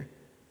get you there.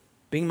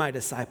 Being my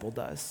disciple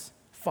does.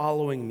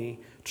 Following me,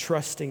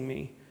 trusting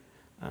me,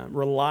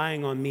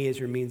 relying on me as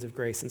your means of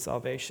grace and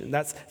salvation.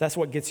 That's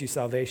what gets you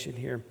salvation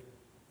here.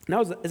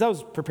 And as I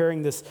was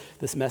preparing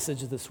this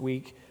message this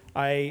week,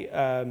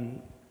 I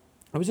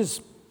was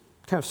just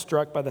kind of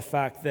struck by the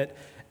fact that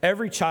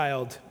every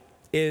child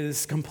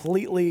is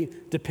completely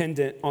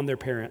dependent on their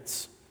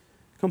parents.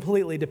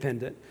 Completely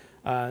dependent.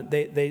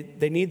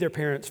 They need their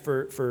parents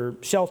for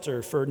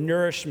shelter, for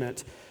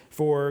nourishment,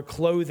 for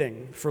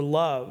clothing, for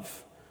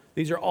love.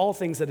 These are all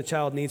things that a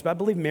child needs. But I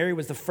believe Mary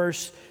was the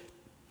first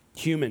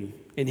human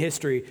in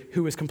history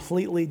who was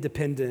completely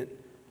dependent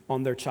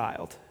on their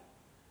child.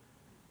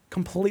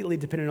 Completely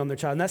dependent on their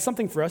child. And that's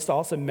something for us to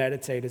also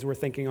meditate as we're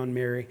thinking on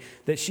Mary,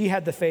 that she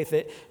had the faith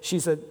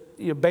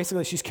that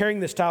basically she's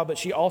carrying this child, but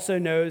she also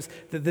knows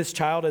that this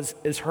child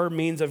is her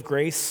means of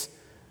grace.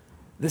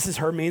 This is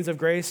her means of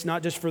grace,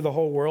 not just for the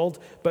whole world,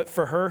 but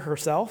for her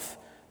herself,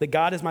 that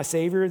God is my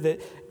Savior,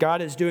 that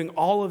God is doing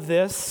all of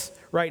this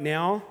right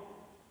now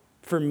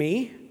for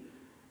me.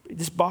 It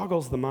just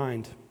boggles the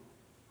mind.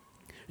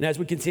 And as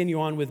we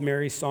continue on with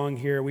Mary's song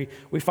here, we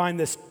find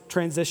this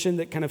transition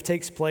that kind of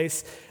takes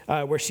place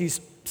where she's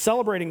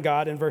celebrating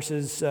God in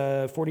verses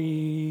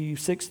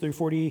 46 through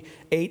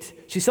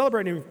 48. She's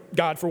celebrating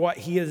God for what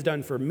he has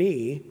done for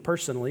me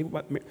personally,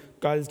 what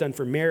God has done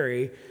for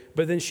Mary,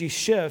 but then she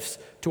shifts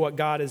to what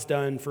God has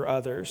done for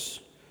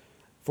others.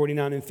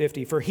 49 and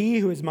 50. For he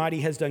who is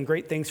mighty has done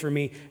great things for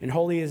me, and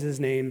holy is his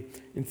name.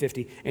 In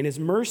 50. And his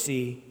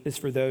mercy is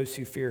for those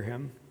who fear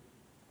him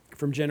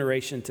from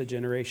generation to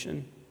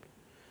generation.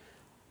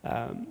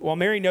 While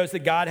Mary knows that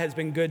God has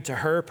been good to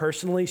her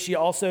personally, she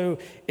also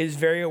is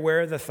very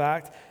aware of the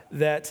fact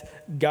that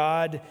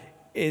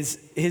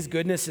his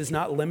goodness is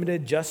not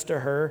limited just to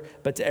her,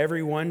 but to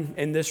everyone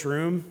in this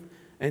room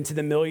and to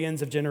the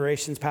millions of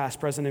generations past,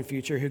 present, and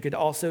future who could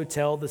also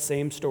tell the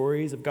same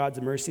stories of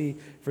God's mercy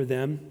for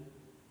them.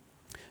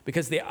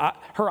 Because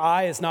her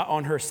eye is not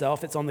on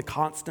herself, it's on the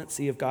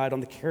constancy of God, on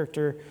the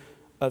character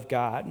of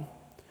God.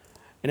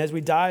 And as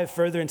we dive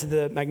further into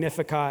the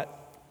Magnificat,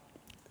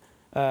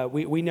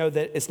 we know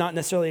that it's not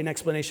necessarily an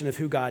explanation of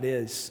who God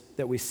is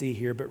that we see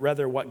here, but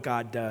rather what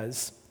God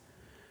does.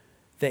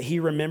 That he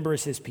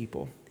remembers his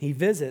people, he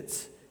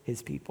visits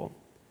his people,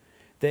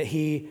 that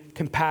he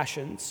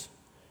compassions,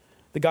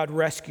 that God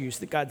rescues,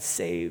 that God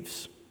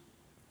saves.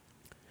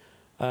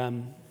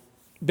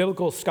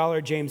 Biblical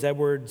scholar James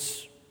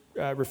Edwards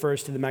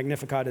refers to the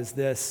Magnificat as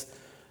this.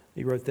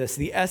 He wrote this: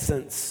 the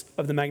essence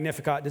of the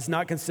Magnificat does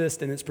not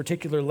consist in its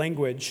particular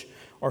language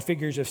or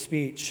figures of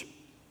speech,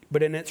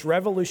 but in its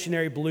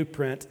revolutionary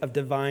blueprint of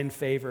divine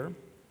favor.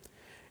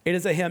 It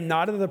is a hymn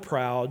not of the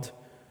proud,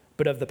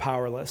 but of the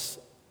powerless,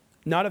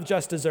 not of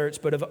just deserts,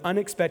 but of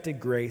unexpected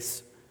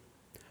grace,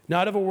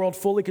 not of a world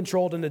fully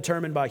controlled and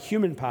determined by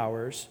human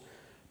powers,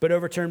 but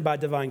overturned by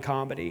divine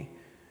comedy.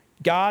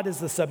 God is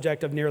the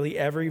subject of nearly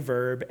every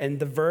verb, and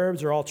the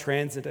verbs are all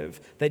transitive.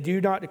 They do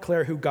not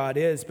declare who God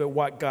is, but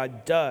what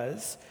God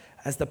does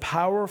as the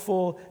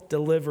powerful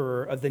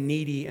deliverer of the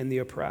needy and the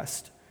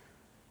oppressed.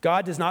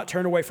 God does not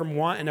turn away from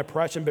want and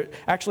oppression, but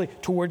actually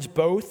towards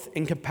both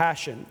in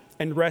compassion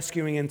and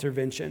rescuing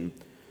intervention.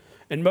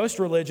 In most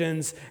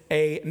religions,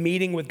 a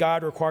meeting with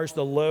God requires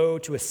the low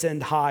to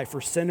ascend high,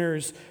 for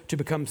sinners to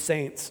become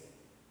saints.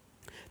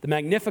 The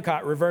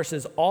Magnificat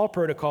reverses all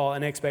protocol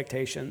and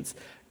expectations.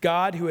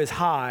 God, who is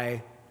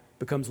high,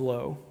 becomes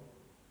low.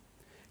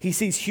 He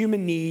sees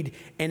human need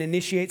and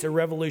initiates a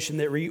revolution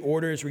that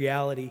reorders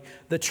reality.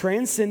 The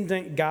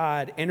transcendent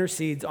God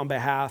intercedes on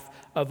behalf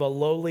of a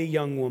lowly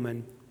young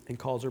woman and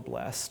calls her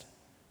blessed.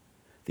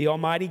 The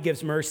Almighty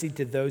gives mercy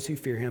to those who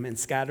fear him and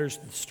scatters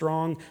the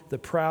strong, the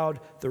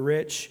proud, the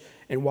rich,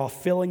 and while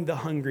filling the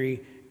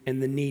hungry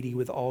and the needy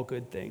with all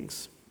good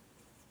things.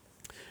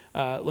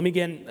 Let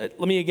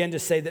me again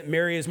just say that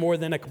Mary is more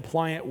than a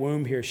compliant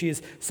womb here. She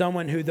is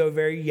someone who, though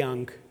very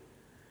young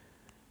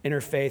in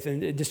her faith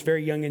and just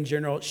very young in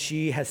general,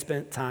 she has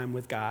spent time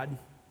with God.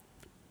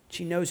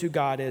 She knows who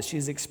God is. She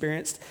has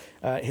experienced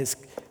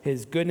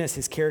his goodness,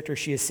 his character.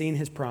 She has seen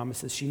his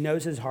promises. She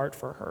knows his heart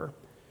for her.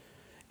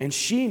 And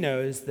she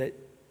knows that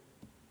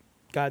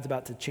God's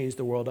about to change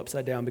the world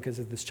upside down because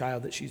of this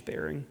child that she's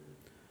bearing.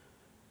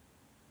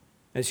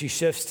 As she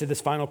shifts to this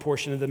final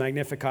portion of the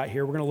Magnificat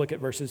here, we're going to look at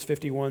verses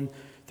 51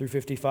 through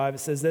 55. It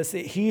says this: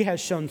 he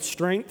has shown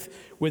strength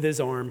with his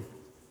arm.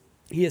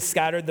 He has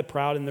scattered the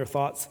proud in their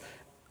thoughts,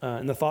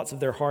 in the thoughts of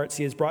their hearts.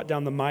 He has brought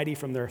down the mighty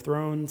from their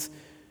thrones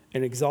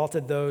and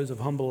exalted those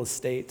of humble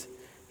estate.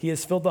 He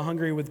has filled the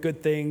hungry with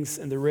good things,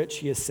 and the rich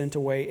he has sent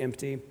away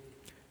empty.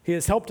 He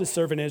has helped his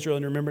servant Israel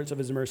in remembrance of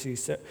his mercy,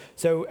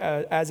 so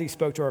as he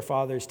spoke to our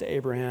fathers, to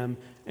Abraham,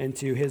 and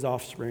to his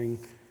offspring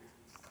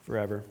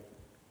forever.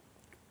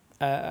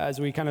 As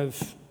we kind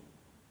of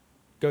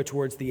go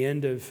towards the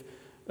end of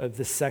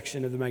this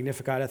section of the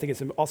Magnificat, I think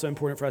it's also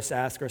important for us to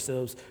ask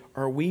ourselves,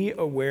 are we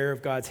aware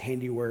of God's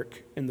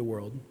handiwork in the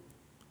world?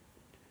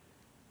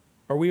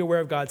 Are we aware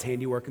of God's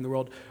handiwork in the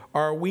world?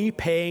 Are we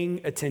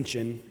paying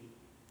attention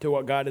to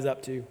what God is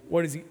up to?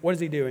 What is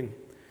he doing?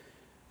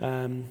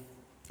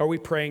 Are we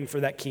praying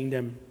for that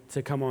kingdom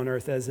to come on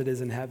earth as it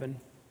is in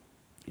heaven?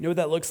 You know what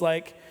that looks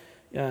like?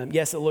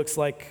 Yes, it looks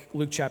like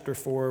Luke chapter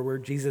 4, where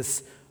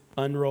Jesus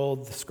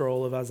unrolled the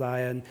scroll of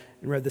Isaiah and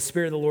read, "The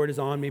Spirit of the Lord is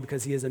on me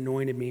because he has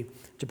anointed me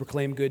to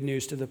proclaim good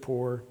news to the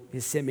poor. He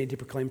has sent me to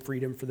proclaim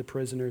freedom for the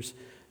prisoners,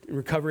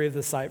 recovery of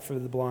the sight for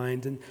the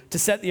blind, and to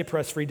set the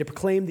oppressed free, to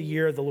proclaim the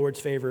year of the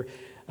Lord's favor."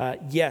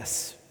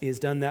 Yes, he has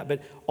done that,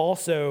 but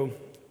also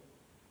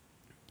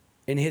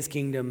in his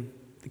kingdom,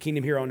 the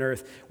kingdom here on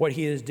earth, what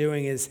he is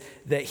doing is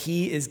that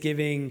he is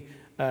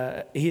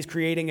he's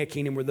creating a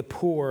kingdom where the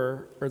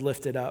poor are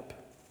lifted up,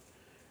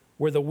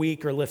 where the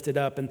weak are lifted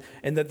up,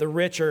 and that the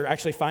rich are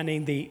actually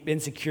finding the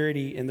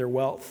insecurity in their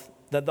wealth,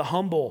 that the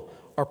humble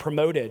are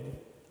promoted,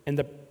 and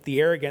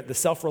the arrogant, the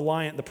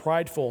self-reliant, the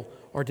prideful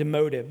are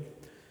demoted,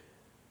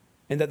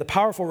 and that the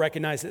powerful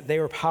recognize that they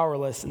are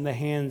powerless in the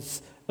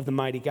hands of the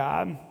mighty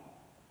God.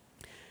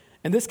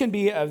 And this can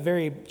be a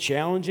very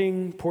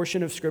challenging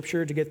portion of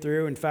Scripture to get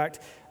through. In fact,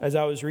 as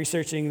I was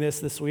researching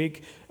this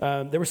week,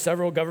 there were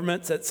several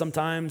governments at some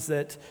times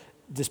that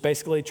just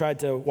basically tried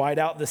to white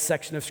out this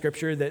section of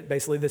Scripture, that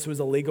basically this was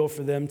illegal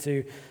for them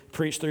to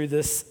preach through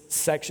this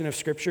section of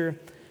Scripture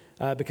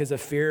because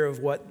of fear of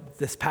what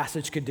this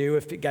passage could do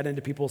if it got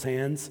into people's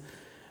hands.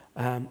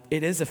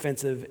 It is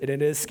offensive, and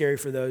it is scary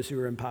for those who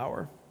are in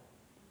power.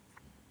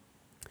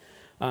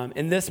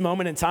 In this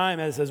moment in time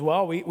as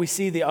well, we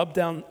see the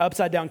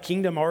upside down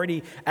kingdom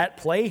already at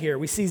play here.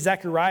 We see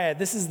Zechariah.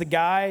 This is the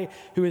guy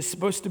who is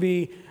supposed to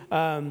be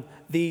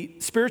the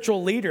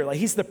spiritual leader. Like,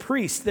 he's the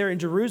priest there in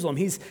Jerusalem.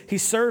 He's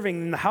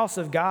serving in the house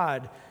of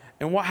God.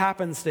 And what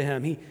happens to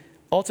him?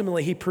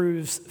 Ultimately, he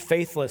proves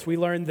faithless. We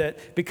learned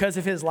that because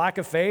of his lack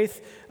of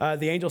faith,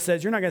 the angel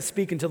says, you're not going to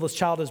speak until this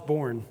child is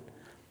born.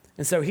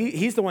 And so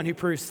he's the one who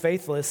proves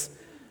faithless.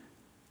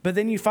 But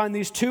then you find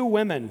these two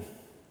women,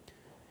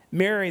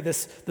 Mary,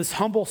 this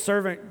humble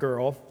servant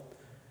girl,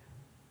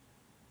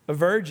 a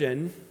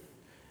virgin,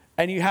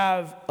 and you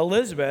have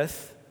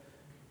Elizabeth,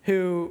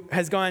 who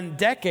has gone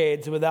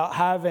decades without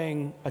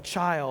having a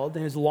child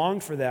and has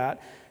longed for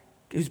that,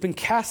 who's been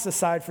cast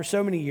aside for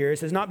so many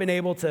years, has not been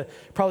able to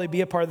probably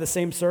be a part of the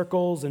same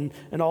circles and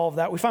all of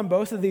that. We find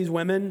both of these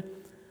women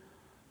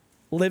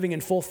living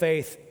in full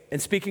faith and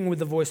speaking with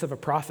the voice of a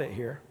prophet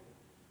here.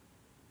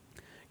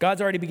 God's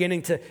already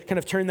beginning to kind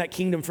of turn that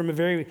kingdom from a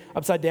very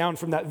upside down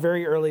from that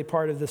very early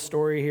part of the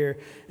story here.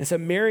 And so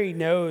Mary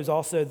knows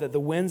also that the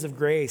winds of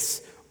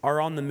grace are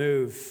on the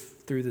move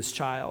through this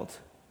child.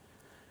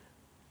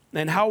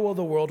 And how will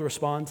the world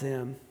respond to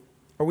him?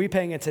 Are we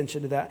paying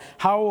attention to that?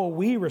 How will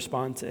we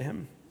respond to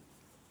him?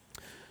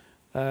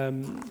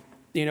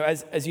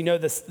 As you know,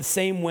 the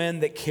same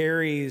wind that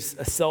carries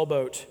a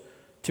sailboat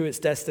to its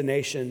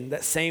destination,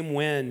 that same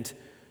wind,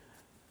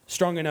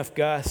 strong enough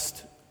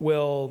gust,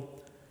 will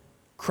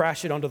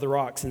crash it onto the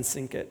rocks and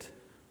sink it.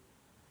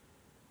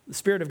 The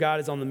Spirit of God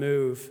is on the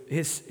move.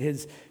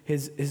 The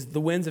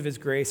winds of his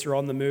grace are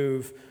on the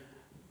move.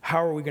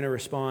 How are we going to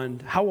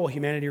respond? How will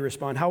humanity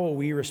respond? How will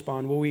we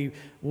respond? Will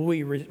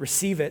we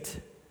receive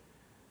it?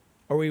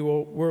 Or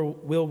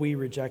will we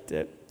reject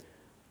it?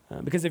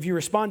 Because if you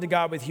respond to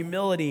God with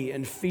humility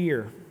and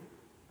fear,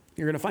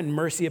 you're going to find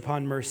mercy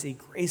upon mercy,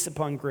 grace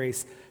upon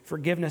grace,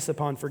 forgiveness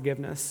upon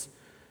forgiveness.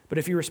 But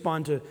if you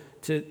respond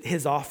to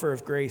his offer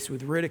of grace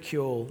with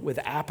ridicule, with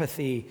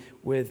apathy,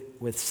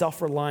 with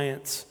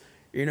self-reliance,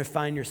 you're going to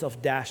find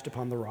yourself dashed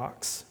upon the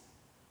rocks.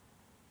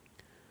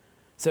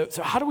 So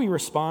how do we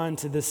respond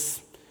to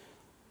this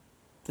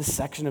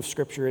section of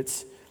Scripture?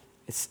 It's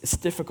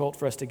difficult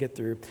for us to get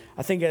through.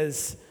 I think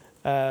as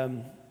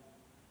a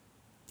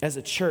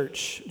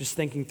church, just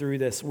thinking through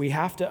this, we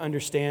have to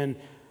understand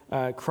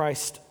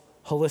Christ's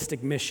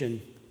holistic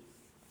mission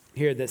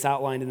here that's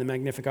outlined in the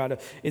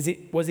Magnificat.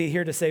 Was he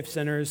here to save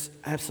sinners?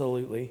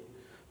 Absolutely.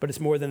 But it's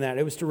more than that.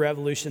 It was to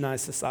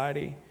revolutionize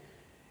society.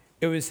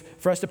 It was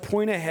for us to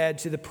point ahead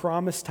to the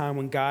promised time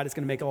when God is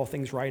going to make all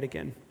things right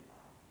again.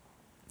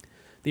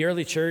 The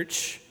early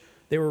church,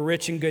 they were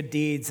rich in good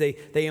deeds.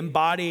 They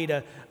embodied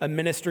a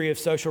ministry of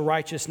social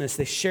righteousness.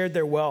 They shared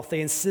their wealth.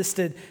 They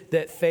insisted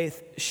that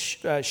faith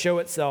show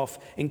itself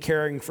in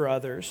caring for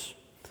others.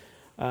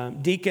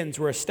 Deacons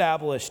were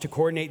established to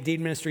coordinate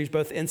deed ministries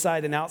both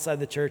inside and outside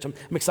the church. I'm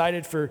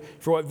excited for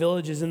what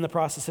Village is in the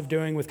process of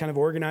doing with kind of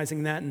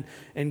organizing that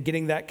and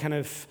getting that kind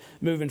of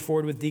moving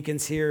forward with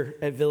deacons here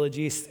at Village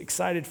East.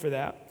 Excited for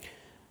that.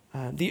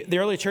 The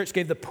early church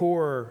gave the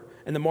poor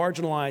and the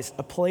marginalized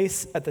a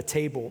place at the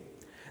table.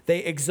 They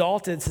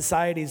exalted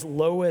society's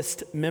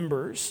lowest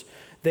members.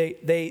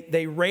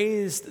 They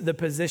raised the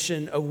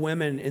position of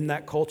women in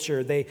that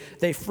culture.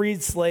 They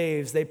freed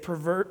slaves. They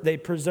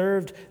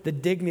preserved the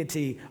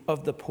dignity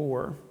of the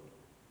poor.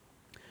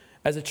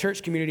 As a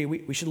church community,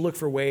 we should look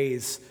for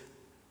ways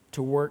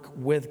to work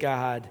with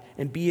God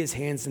and be his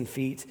hands and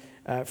feet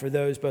for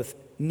those both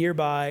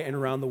nearby and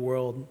around the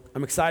world.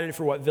 I'm excited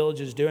for what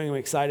Village is doing. I'm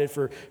excited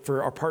for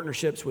our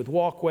partnerships with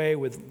Walkway,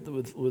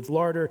 with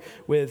Larder,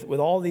 with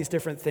all these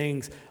different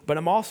things. But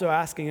I'm also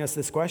asking us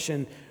this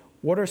question: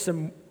 what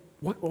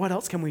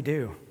else can we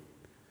do?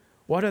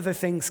 What other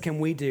things can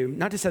we do?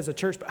 Not just as a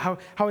church, but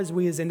how as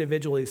we as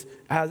individuals,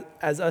 as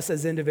us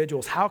as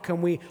individuals, how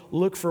can we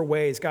look for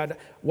ways? God,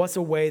 what's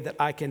a way that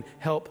I can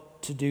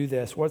help to do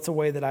this? What's a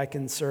way that I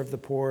can serve the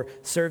poor,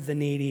 serve the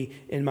needy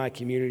in my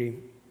community?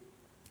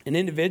 And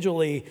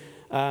individually,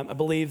 I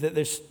believe that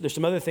there's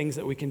some other things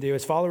that we can do.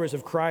 As followers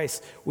of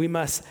Christ, we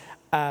must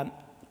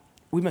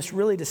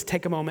really just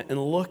take a moment and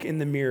look in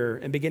the mirror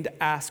and begin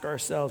to ask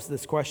ourselves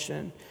this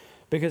question.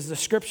 Because the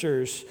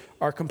Scriptures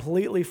are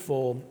completely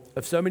full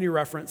of so many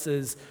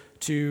references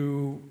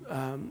to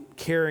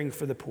caring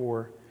for the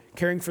poor,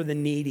 caring for the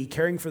needy,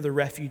 caring for the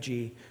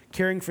refugee,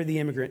 caring for the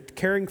immigrant,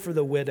 caring for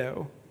the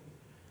widow.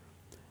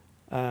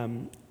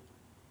 And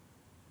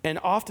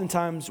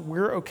oftentimes,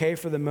 we're okay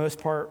for the most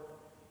part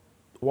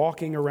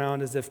walking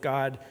around as if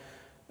God,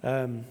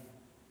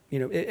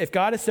 if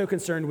God is so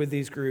concerned with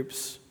these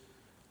groups,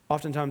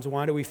 oftentimes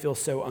why do we feel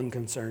so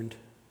unconcerned?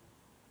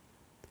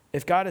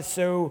 If God is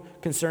so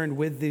concerned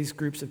with these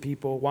groups of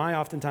people, why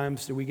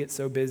oftentimes do we get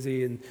so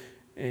busy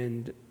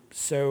and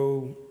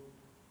so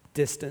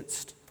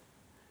distanced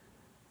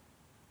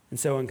and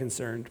so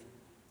unconcerned?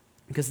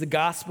 Because the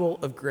gospel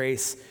of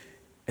grace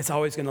is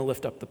always going to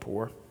lift up the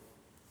poor.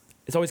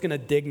 It's always going to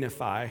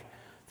dignify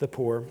the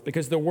poor,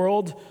 because the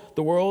world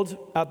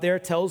out there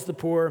tells the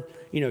poor,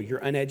 you're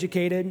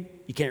uneducated,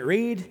 you can't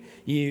read,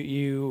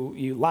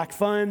 you lack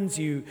funds,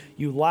 you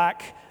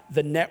lack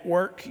the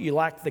network, you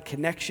lack the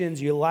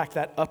connections, you lack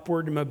that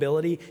upward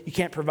mobility, you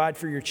can't provide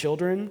for your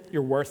children,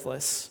 you're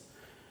worthless.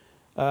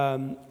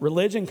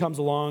 Religion comes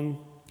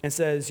along and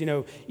says,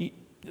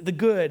 The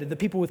good, the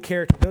people with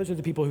character, those are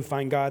the people who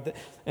find God.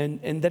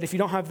 And that if you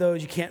don't have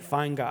those, you can't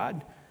find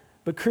God.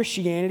 But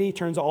Christianity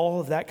turns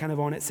all of that kind of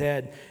on its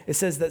head. It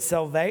says that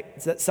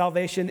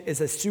salvation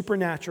is a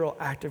supernatural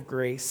act of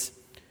grace.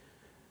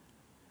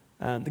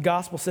 The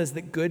gospel says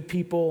that good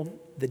people,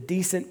 the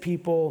decent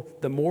people,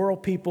 the moral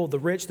people, the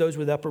rich, those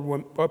with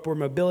upward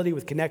mobility,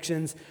 with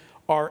connections,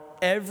 are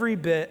every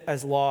bit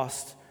as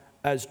lost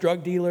as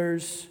drug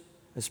dealers,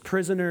 as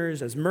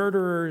prisoners, as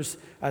murderers,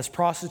 as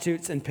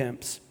prostitutes and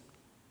pimps.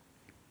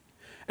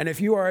 And if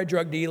you are a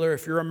drug dealer,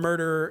 if you're a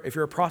murderer, if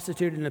you're a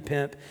prostitute and a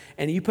pimp,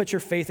 and you put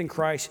your faith in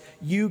Christ,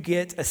 you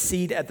get a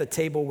seat at the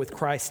table with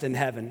Christ in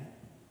heaven.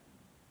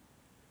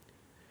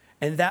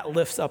 And that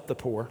lifts up the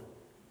poor.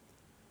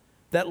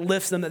 That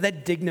lifts them,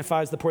 that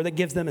dignifies the poor, that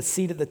gives them a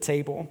seat at the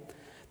table.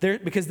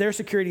 Because their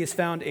security is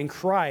found in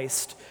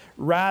Christ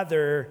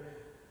rather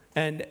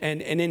and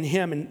in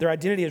Him, and their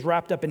identity is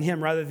wrapped up in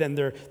Him rather than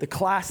the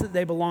class that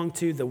they belong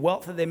to, the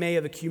wealth that they may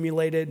have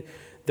accumulated,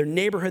 their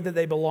neighborhood that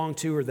they belong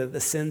to, or the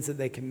sins that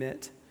they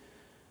commit.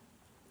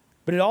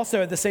 But it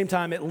also, at the same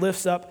time, it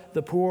lifts up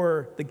the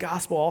poor. The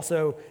gospel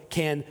also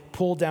can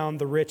pull down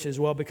the rich as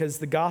well, because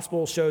the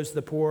gospel shows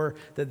the poor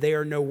that they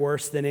are no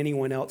worse than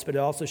anyone else, but it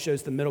also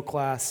shows the middle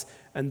class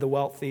and the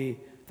wealthy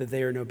that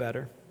they are no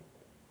better.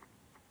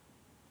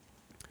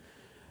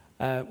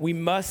 We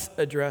must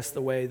address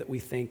the way that we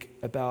think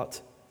about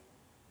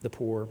the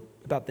poor,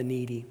 about the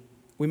needy.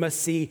 We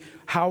must see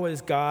how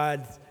is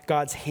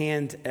God's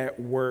hand at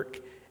work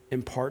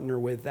and partner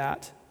with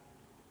that.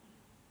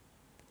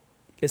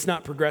 It's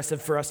not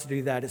progressive for us to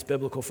do that. It's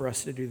biblical for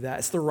us to do that.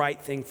 It's the right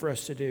thing for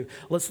us to do.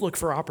 Let's look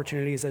for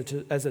opportunities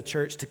as a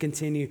church to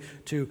continue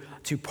to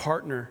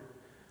partner.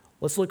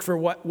 Let's look for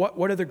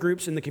what other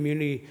groups in the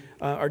community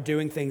are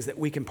doing things that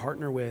we can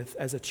partner with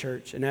as a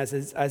church and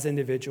as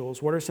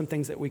individuals. What are some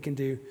things that we can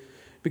do?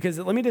 Because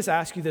let me just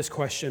ask you this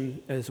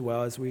question as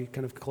well as we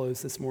kind of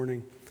close this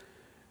morning.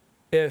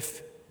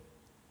 If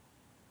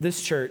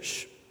this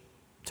church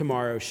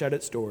tomorrow shut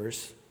its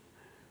doors,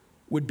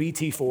 would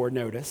BT4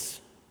 notice?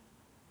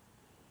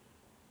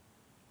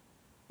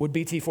 Would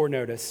BT4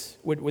 notice?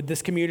 Would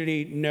this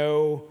community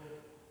know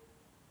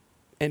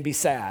and be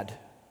sad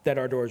that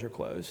our doors are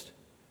closed?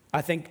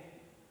 I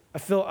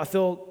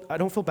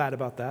don't feel bad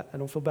about that. I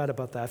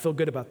feel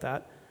good about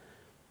that.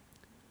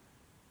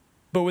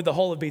 But with the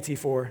whole of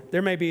BT4,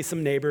 there may be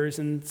some neighbors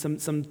and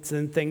some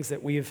things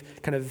that we've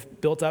kind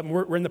of built up. And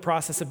we're in the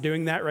process of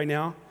doing that right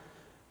now.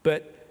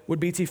 But would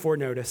BT4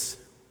 notice?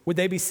 Would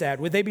they be sad?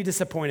 Would they be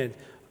disappointed?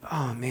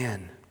 Oh,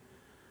 man,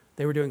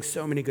 they were doing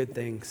so many good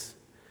things.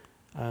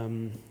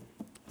 I'm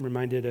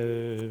reminded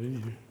of,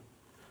 I'm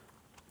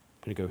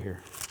going to go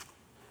here.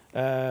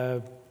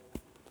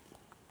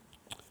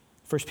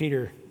 1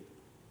 Peter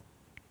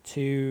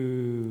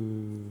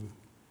 2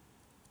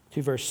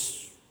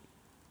 verse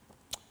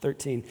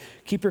 13.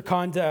 Keep your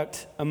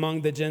conduct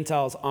among the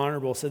Gentiles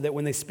honorable, so that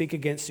when they speak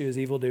against you as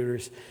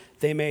evildoers,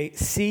 they may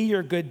see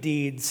your good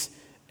deeds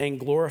and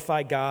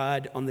glorify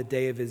God on the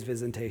day of His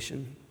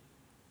visitation.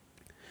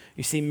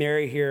 You see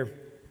Mary here,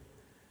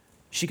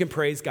 she can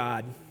praise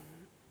God.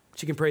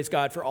 She can praise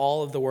God for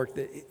all of the work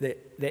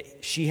that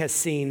she has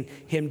seen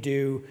Him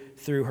do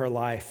through her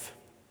life.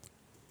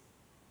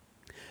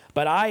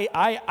 But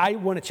I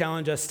want to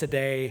challenge us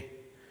today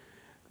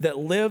that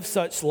live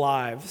such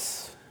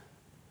lives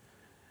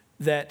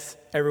that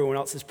everyone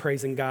else is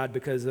praising God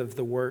because of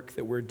the work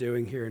that we're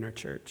doing here in our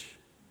church,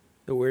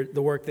 the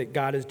work that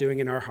God is doing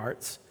in our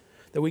hearts,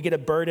 that we get a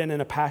burden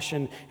and a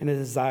passion and a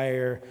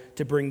desire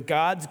to bring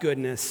God's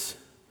goodness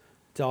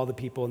to all the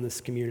people in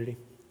this community.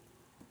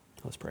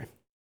 Let's pray.